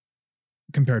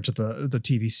compared to the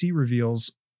TVC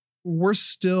reveals. We're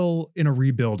still in a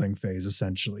rebuilding phase,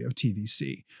 essentially, of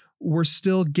TVC. We're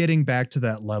still getting back to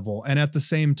that level. And at the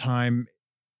same time,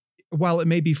 while it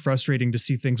may be frustrating to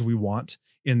see things we want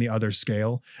in the other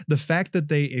scale, the fact that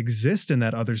they exist in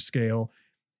that other scale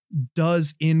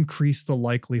does increase the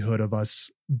likelihood of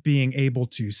us being able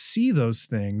to see those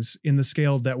things in the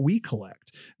scale that we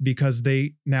collect, because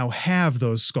they now have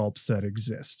those sculpts that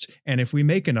exist. And if we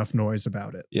make enough noise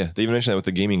about it. Yeah. They even mentioned that with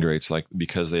the gaming greats,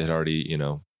 because they had already,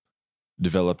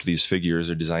 developed these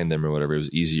figures or designed them or whatever, it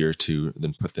was easier to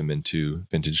then put them into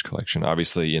vintage collection.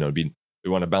 Obviously, we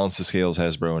want to balance the scales,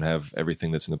 Hasbro, and have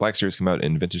everything that's in the Black Series come out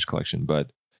in vintage collection.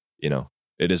 But,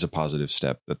 it is a positive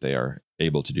step that they are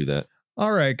able to do that.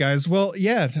 All right, guys. Well,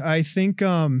 yeah, I think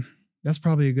that's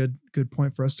probably a good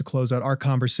point for us to close out our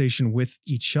conversation with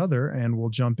each other. And we'll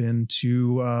jump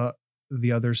into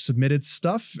the other submitted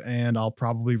stuff. And I'll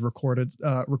probably record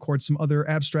some other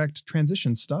abstract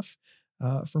transition stuff.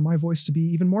 For my voice to be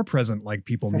even more present,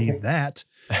 people need that.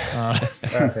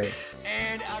 Perfect.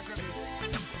 And outro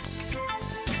music.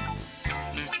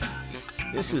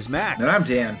 This is Mac. And I'm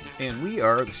Dan. And we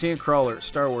are the Sandcrawler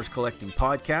Star Wars Collecting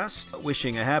Podcast,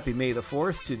 wishing a happy May the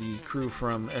 4th to the crew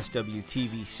from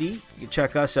SWTVC. You can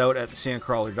check us out at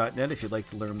thesandcrawler.net if you'd like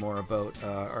to learn more about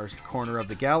our corner of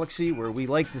the galaxy, where we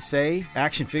like to say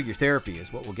action figure therapy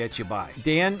is what will get you by.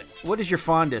 Dan, what is your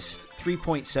fondest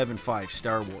 3.75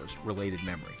 Star Wars related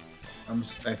memory?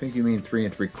 I think you mean 3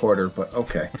 3/4, but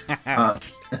okay.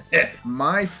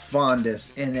 My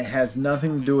fondest, and it has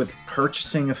nothing to do with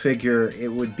purchasing a figure, it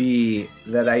would be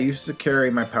that I used to carry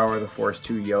my Power of the Force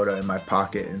 2 Yoda in my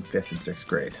pocket in 5th and 6th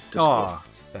grade. Oh,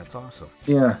 that's awesome.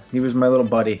 Yeah, he was my little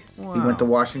buddy. Wow. He went to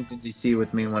Washington, D.C.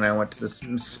 with me when I went to the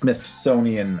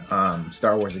Smithsonian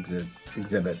Star Wars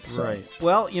exhibit. So. Right.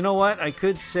 Well, you know what? I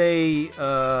could say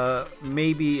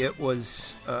maybe it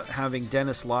was having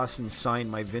Dennis Lawson sign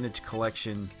my vintage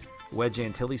collection Wedge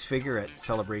Antilles figure at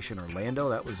Celebration Orlando.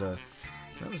 That was a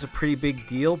pretty big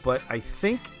deal, but I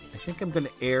think I'm going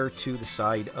to err to the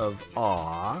side of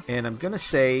awe, and I'm going to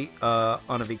say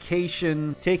on a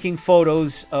vacation, taking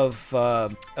photos of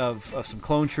some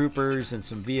clone troopers and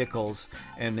some vehicles,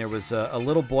 and there was a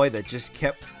little boy that just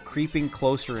kept creeping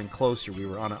closer and closer. We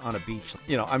were on a beach.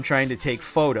 You know, I'm trying to take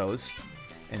photos,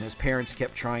 and his parents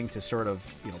kept trying to sort of,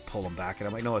 pull him back. And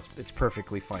I'm like, no, it's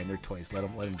perfectly fine. They're toys. Let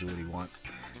him do what he wants.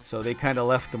 So they kind of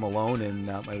left him alone, and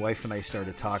my wife and I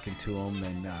started talking to him,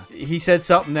 and he said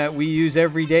something that we use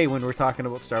every day when we're talking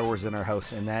about Star Wars in our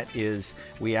house, and that is,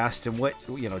 we asked him, what,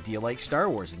 do you like Star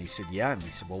Wars? And he said, yeah. And we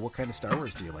said, well, what kind of Star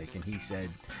Wars do you like? And he said,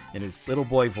 in his little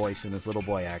boy voice, in his little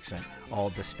boy accent,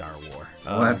 all the Star Wars.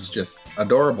 Well, that's just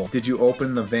adorable. Did you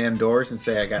open the van doors and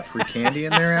say, I got free candy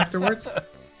in there afterwards?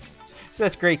 So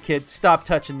that's great, kid. Stop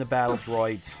touching the battle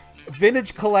droids.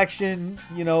 Vintage collection,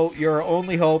 your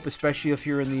only hope, especially if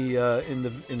you're in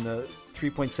the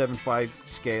 3.75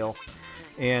 scale.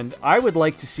 And I would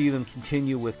like to see them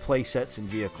continue with play sets and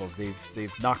vehicles.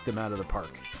 They've knocked them out of the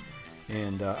park,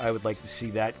 and I would like to see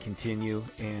that continue.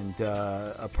 And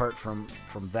apart from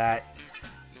that,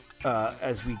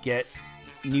 as we get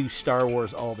new Star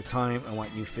Wars all the time, I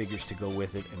want new figures to go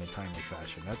with it in a timely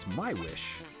fashion. That's my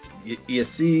wish. You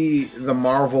see the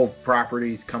Marvel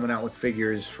properties coming out with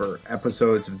figures for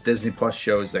episodes of Disney Plus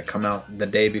shows that come out the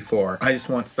day before. I just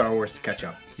want Star Wars to catch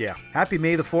up. Yeah. Happy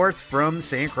May the 4th from the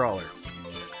Sandcrawler.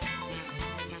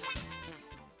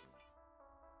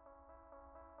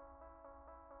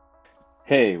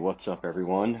 Hey, what's up,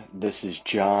 everyone? This is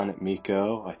John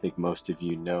Miko. I think most of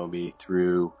you know me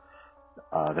through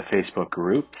the Facebook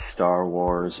group, Star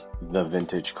Wars The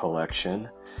Vintage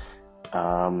Collection.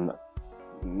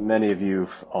 Many of you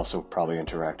have also probably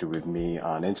interacted with me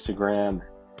on Instagram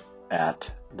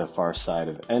at The Far Side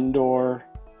of Endor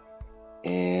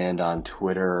and on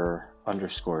Twitter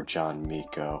 _John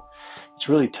Miko. It's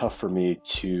really tough for me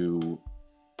to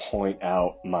point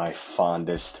out my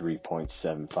fondest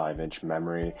 3.75 inch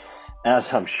memory,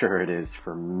 as I'm sure it is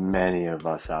for many of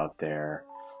us out there.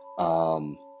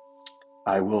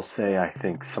 I will say I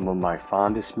think some of my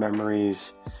fondest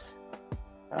memories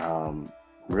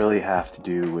really have to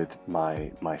do with my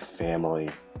family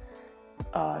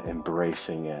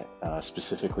embracing it,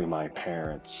 specifically my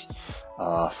parents.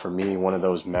 For me, one of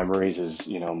those memories is,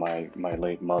 my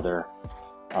late mother.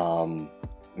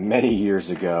 Many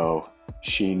years ago,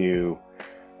 she knew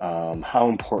how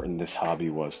important this hobby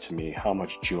was to me, how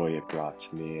much joy it brought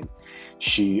to me, and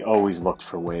she always looked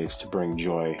for ways to bring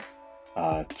joy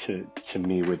to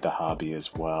me with the hobby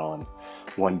as well. And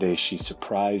one day she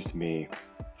surprised me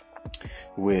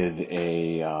with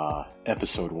a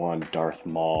episode 1 Darth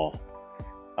Maul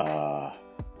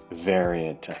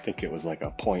variant. I think it was like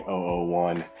a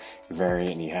 .001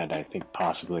 variant, and he had, I think,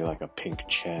 possibly like a pink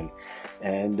chin.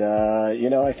 And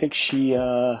I think she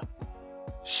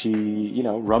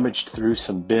rummaged through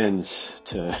some bins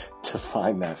to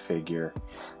find that figure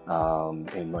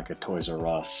in like a Toys R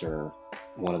Us or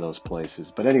one of those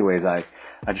places. But anyways, I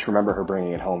just remember her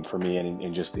bringing it home for me,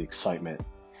 and just the excitement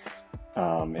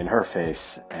in her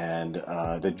face, and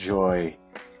the joy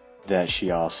that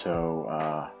she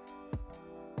also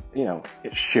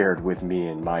it shared with me,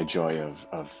 and my joy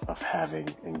of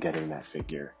having and getting that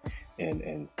figure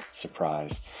and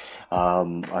surprise.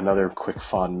 Another quick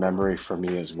fond memory for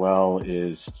me as well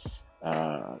is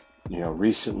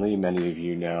recently, many of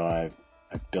you know,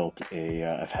 I've built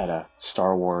I've had a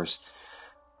Star Wars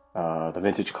the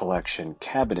Vintage Collection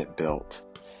cabinet built.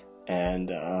 And,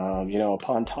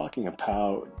 upon talking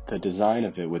about the design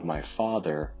of it with my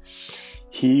father,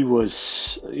 he was,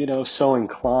 so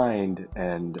inclined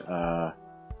and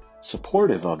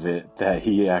supportive of it that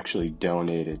he actually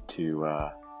donated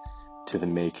to the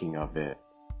making of it.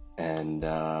 And,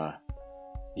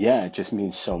 it just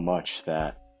means so much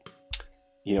that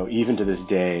even to this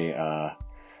day, a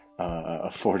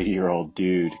 40-year-old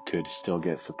dude could still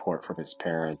get support from his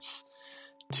parents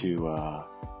to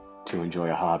enjoy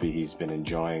a hobby he's been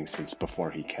enjoying since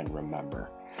before he can remember.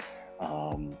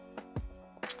 And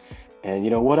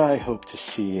what I hope to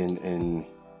see in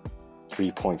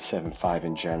 3.75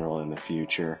 in general in the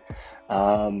future,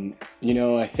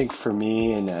 I think for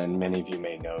me, and many of you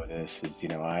may know this, is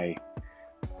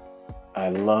I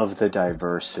love the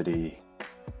diversity,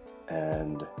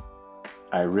 and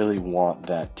I really want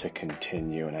that to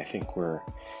continue. And I think we're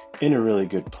in a really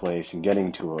good place and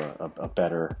getting to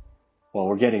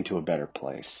we're getting to a better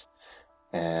place.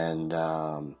 And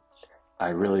I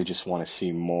really just want to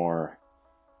see more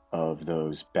of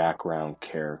those background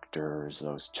characters,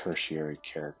 those tertiary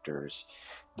characters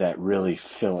that really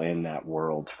fill in that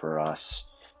world for us.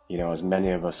 As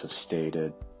many of us have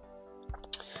stated,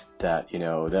 that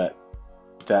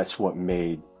that's what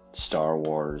made Star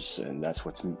Wars, and that's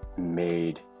what's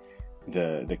made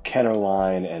the Kenner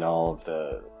line and all of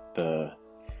the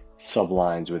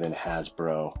sublines within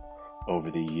Hasbro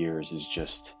over the years, is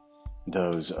just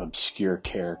those obscure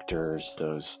characters,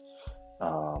 those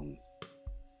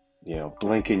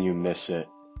blink and you miss it,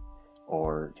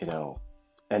 or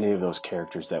any of those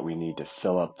characters that we need to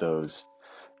fill up those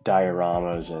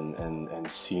dioramas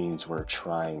and scenes we're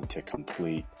trying to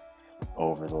complete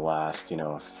over the last,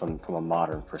 from a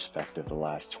modern perspective, the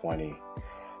last 20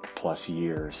 plus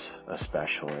years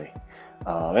especially,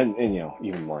 and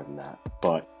even more than that.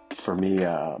 But for me,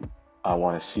 I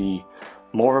want to see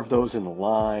more of those in the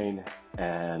line,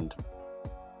 and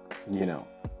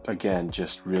again,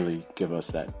 just really give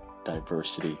us that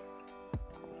diversity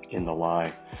in the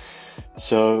line.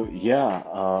 So yeah,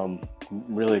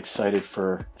 really excited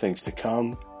for things to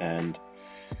come, and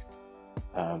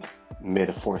may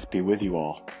the 4th be with you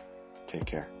all. Take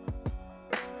care.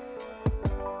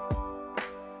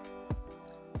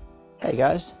 Hey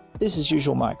guys, this is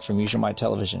Usual Mike from Usual Mike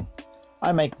Television.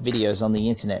 I make videos on the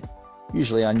internet,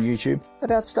 usually on YouTube,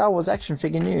 about Star Wars action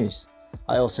figure news.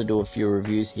 I also do a few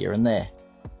reviews here and there.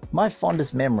 My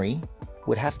fondest memory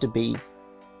would have to be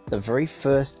the very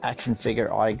first action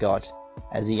figure I got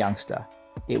as a youngster.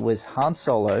 It was Han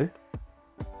Solo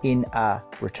in a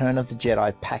Return of the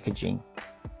Jedi packaging,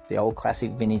 the old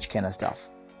classic vintage Kenner stuff.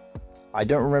 I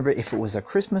don't remember if it was a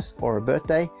Christmas or a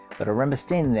birthday, but I remember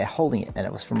standing there holding it, and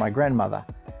it was from my grandmother,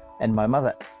 and my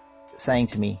mother saying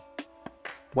to me,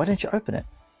 "Why don't you open it?"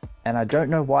 And I don't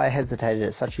know why I hesitated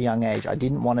at such a young age. I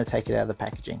didn't want to take it out of the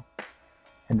packaging.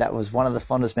 And that was one of the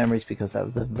fondest memories, because that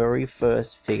was the very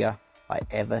first figure I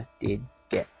ever did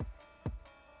get.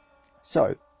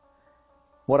 So,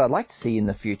 what I'd like to see in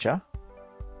the future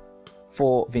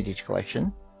for Vintage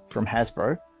Collection from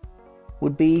Hasbro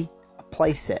would be a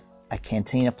playset, a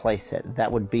Cantina playset.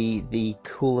 That would be the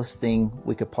coolest thing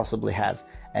we could possibly have.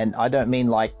 And I don't mean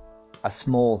like a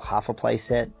small half a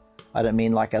playset. I don't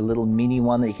mean like a little mini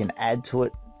one that you can add to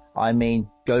it. I mean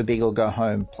go big or go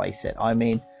home playset. I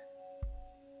mean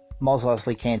Mos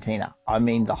Eisley Cantina. I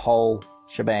mean the whole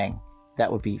shebang.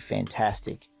 That would be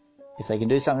fantastic. If they can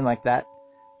do something like that,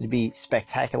 it'd be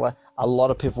spectacular. A lot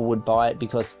of people would buy it,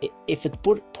 because if it's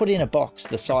put in a box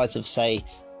the size of, say,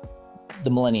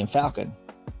 the Millennium Falcon,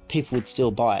 people would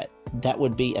still buy it. That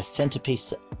would be a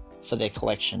centerpiece for their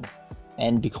collection.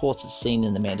 And because it's seen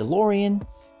in The Mandalorian,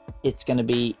 it's going to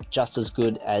be just as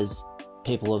good as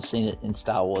people have seen it in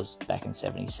Star Wars back in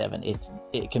 77.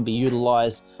 It can be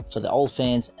utilized for the old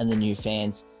fans and the new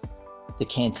fans. The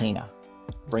Cantina.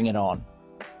 Bring it on.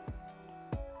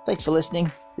 Thanks for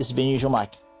listening. This has been Usual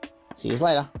Mike. See you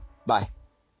later. Bye.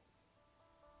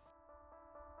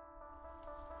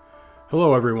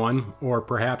 Hello, everyone, or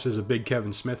perhaps as a big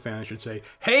Kevin Smith fan, I should say,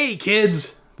 hey,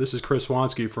 kids! This is Chris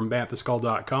Swansky from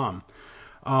BanthaSkull.com.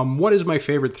 What is my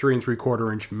favorite 3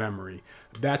 3/4 inch memory?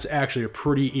 That's actually a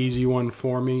pretty easy one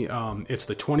for me. It's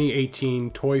the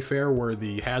 2018 Toy Fair where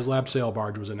the HasLab sail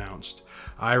barge was announced.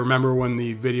 I remember when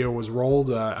the video was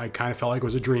rolled, I kind of felt like it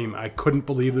was a dream. I couldn't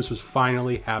believe this was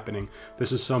finally happening.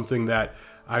 This is something that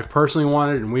I've personally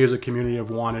wanted, and we as a community have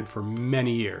wanted for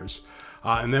many years.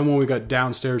 And then when we got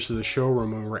downstairs to the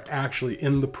showroom and we were actually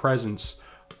in the presence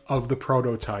of the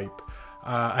prototype,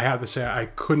 I have to say I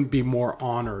couldn't be more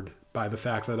honored by the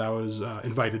fact that I was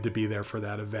invited to be there for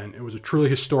that event. It was a truly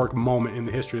historic moment in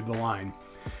the history of the line.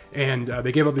 And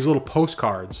they gave out these little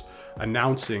postcards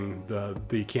announcing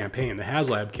the campaign, the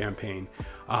HasLab campaign.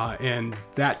 And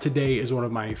that today is one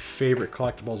of my favorite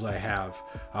collectibles I have.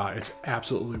 It's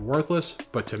absolutely worthless,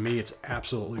 but to me it's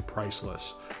absolutely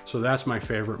priceless. So that's my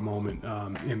favorite moment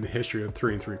in the history of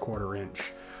 3 3/4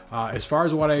 inch. As far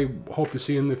as what I hope to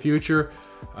see in the future,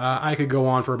 I could go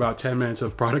on for about 10 minutes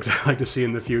of products I'd like to see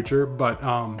in the future, but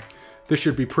this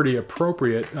should be pretty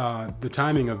appropriate, the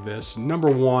timing of this. Number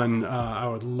one, I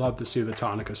would love to see the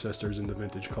Tonica sisters in the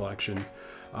vintage collection.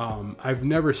 I've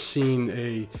never seen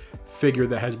a figure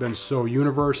that has been so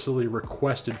universally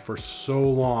requested for so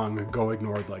long go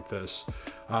ignored like this.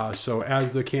 So as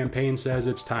the campaign says,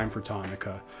 it's time for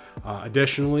Tonica.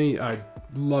 Additionally, I'd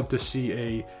love to see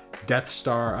a Death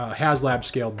Star, HasLab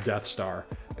scale Death Star.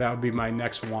 That would be my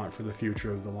next want for the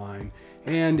future of the line.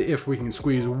 And if we can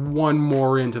squeeze one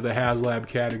more into the HasLab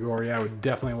category, I would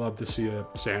definitely love to see a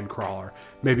Sandcrawler.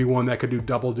 Maybe one that could do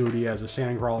double duty as a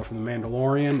Sandcrawler from The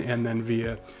Mandalorian, and then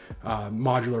via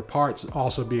modular parts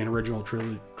also be an original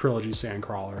trilogy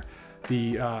Sandcrawler.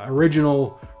 The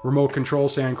original remote control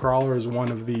Sandcrawler is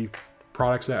one of the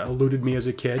products that eluded me as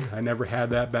a kid. I never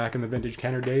had that back in the vintage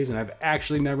Kenner days, and I've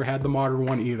actually never had the modern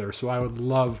one either, so I would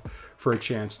love for a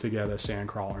chance to get a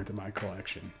Sandcrawler into my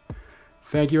collection.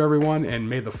 Thank you, everyone, and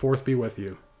may the 4th be with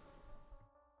you.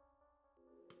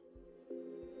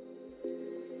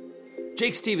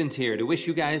 Jake Stevens here to wish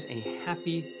you guys a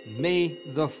happy May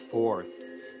the 4th.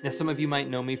 Now, some of you might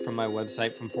know me from my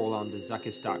website, from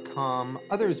ForlonDeZuckis.com.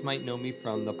 Others might know me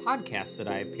from the podcasts that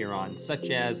I appear on, such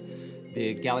as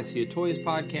the Galaxy of Toys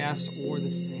podcast or the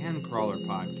Sandcrawler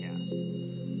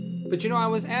podcast. But I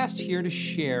was asked here to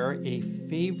share a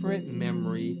favorite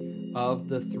memory of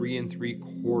the 3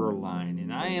 3/4 line,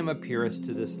 and I am a purist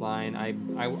to this line.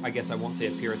 I guess I won't say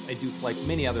a purist. I do collect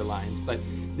many other lines, but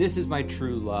this is my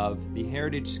true love. The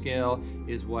Heritage scale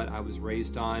is what I was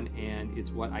raised on, and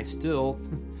it's what I still,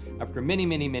 after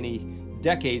many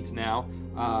decades now,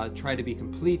 try to be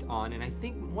complete on. And I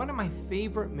think one of my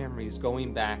favorite memories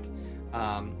going back,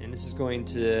 and this is going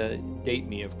to date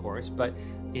me, of course, but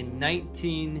in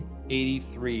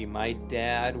 1983, my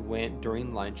dad went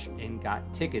during lunch and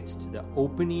got tickets to the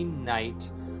opening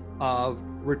night of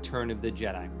Return of the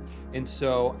Jedi. And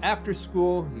so after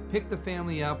school, he picked the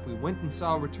family up. We went and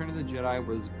saw Return of the Jedi,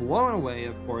 was blown away,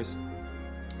 of course.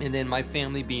 And then my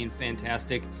family, being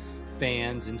fantastic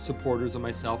fans and supporters of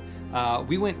myself,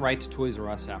 we went right to Toys R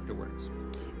Us afterwards.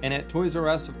 And at Toys R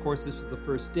Us, of course, this was the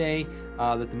first day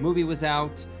that the movie was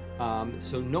out.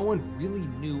 So no one really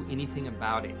knew anything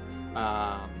about it.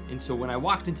 And so when I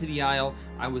walked into the aisle,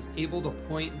 I was able to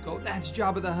point and go, "That's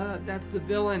Jabba the Hutt, that's the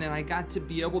villain," and I got to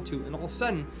be able to. And all of a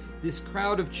sudden, this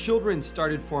crowd of children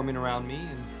started forming around me.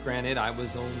 And granted, I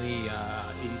was only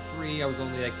 83, I was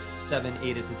only like 7,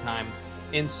 8 at the time.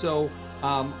 And so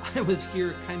I was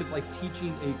here kind of like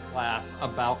teaching a class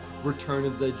about Return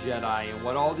of the Jedi and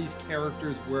what all these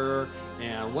characters were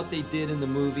and what they did in the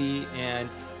movie, and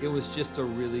it was just a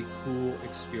really cool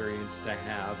experience to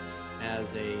have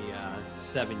as a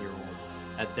 7-year-old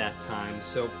at that time.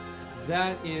 So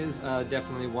that is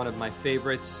definitely one of my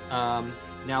favorites.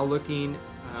 Now looking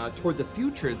toward the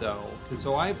future though,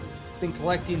 so I've been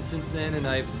collecting since then and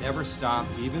I've never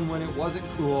stopped, even when it wasn't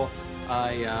cool.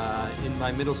 In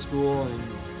my middle school and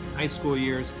high school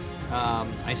years,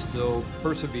 I still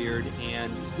persevered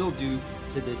and still do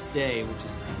to this day, which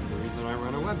is the reason I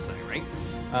run a website, right?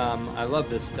 I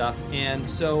love this stuff. And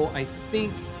so I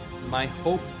think my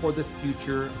hope for the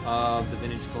future of the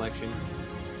vintage collection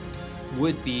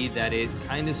would be that it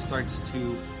kind of starts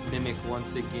to mimic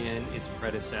once again its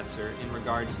predecessor in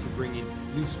regards to bringing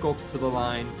new sculpts to the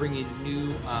line, bringing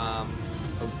new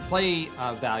play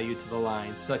value to the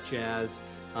line, such as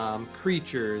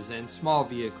creatures and small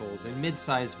vehicles and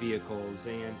mid-sized vehicles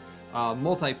and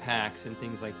multi-packs and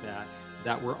things like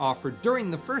that were offered during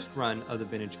the first run of the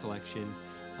vintage collection.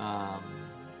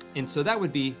 And so that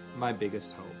would be my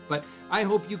biggest hope. But I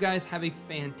hope you guys have a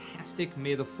fantastic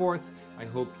May the 4th. I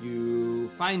hope you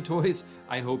find toys,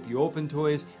 I hope you open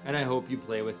toys, and I hope you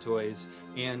play with toys.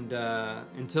 And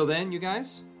until then, you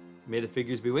guys, may the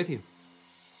figures be with you.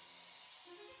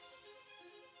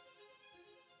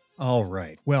 All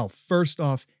right. Well, first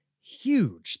off,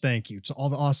 huge thank you to all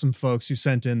the awesome folks who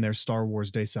sent in their Star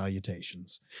Wars Day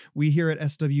salutations. We here at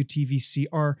SWTVC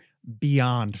are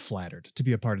beyond flattered to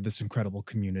be a part of this incredible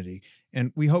community,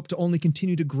 and we hope to only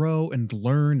continue to grow and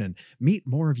learn and meet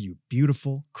more of you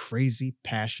beautiful, crazy,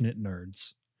 passionate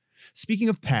nerds. Speaking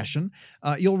of passion,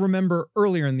 you'll remember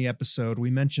earlier in the episode,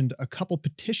 we mentioned a couple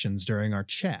petitions during our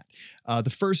chat. The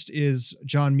first is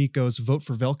John Miko's Vote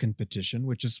for Velkin petition,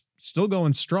 which is still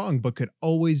going strong, but could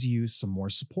always use some more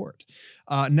support.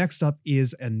 Next up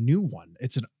is a new one.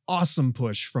 It's an awesome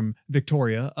push from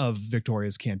Victoria of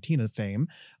Victoria's Cantina fame,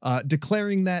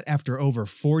 declaring that after over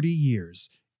 40 years,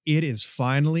 it is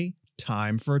finally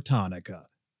time for Tonica.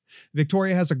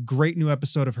 Victoria has a great new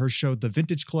episode of her show, The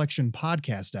Vintage Collection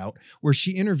Podcast, out, where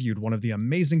she interviewed one of the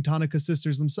amazing Tonica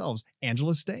sisters themselves,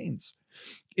 Angela Staines.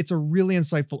 It's a really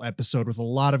insightful episode with a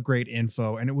lot of great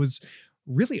info, and it was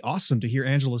really awesome to hear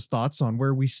Angela's thoughts on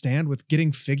where we stand with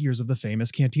getting figures of the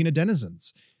famous Cantina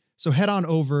denizens. So head on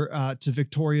over to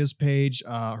Victoria's page,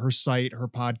 her site, her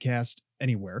podcast,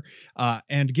 anywhere,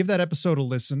 and give that episode a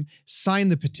listen, sign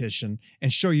the petition,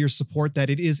 and show your support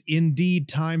that it is indeed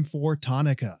time for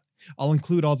Tonica. I'll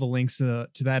include all the links to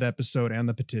that episode and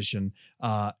the petition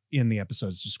in the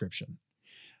episode's description.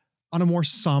 On a more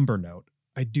somber note,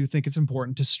 I do think it's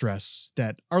important to stress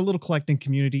that our little collecting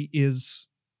community is,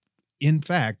 in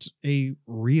fact, a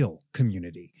real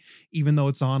community, even though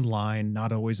it's online,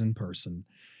 not always in person.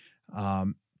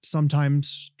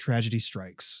 Sometimes tragedy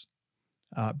strikes.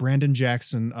 Brandon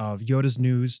Jackson of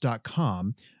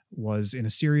yodasnews.com was in a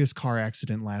serious car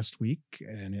accident last week,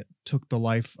 and it took the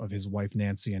life of his wife,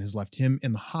 Nancy, and has left him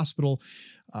in the hospital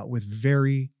with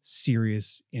very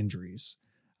serious injuries.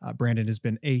 Brandon has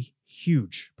been a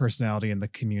huge personality in the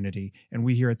community, and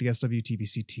we here at the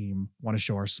SWTVC team want to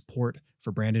show our support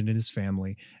for Brandon and his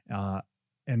family,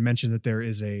 and mention that there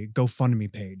is a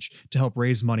GoFundMe page to help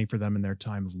raise money for them in their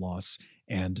time of loss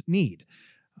and need.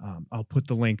 I'll put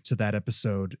the link to that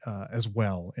episode as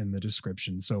well in the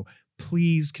description. So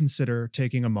please consider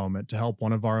taking a moment to help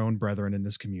one of our own brethren in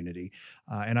this community.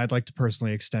 And I'd like to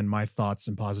personally extend my thoughts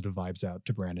and positive vibes out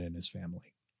to Brandon and his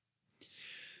family.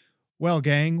 Well,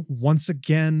 gang, once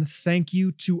again, thank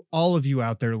you to all of you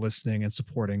out there listening and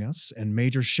supporting us, and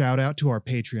major shout out to our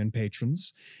Patreon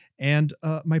patrons. And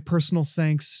my personal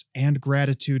thanks and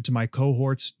gratitude to my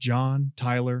cohorts, John,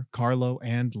 Tyler, Carlo,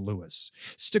 and Lewis.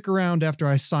 Stick around after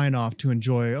I sign off to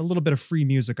enjoy a little bit of free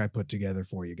music I put together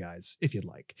for you guys, if you'd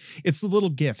like. It's the little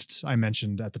gift I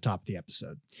mentioned at the top of the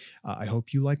episode. I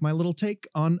hope you like my little take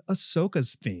on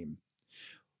Ahsoka's theme.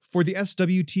 For the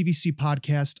SWTVC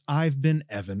podcast, I've been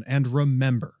Evan, and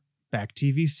remember, back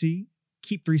TVC,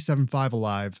 keep 375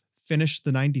 alive, finish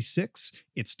the 96,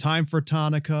 it's time for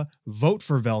Tonica, vote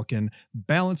for Velkin,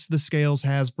 balance the scales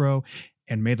Hasbro,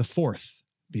 and may the 4th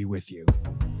be with you.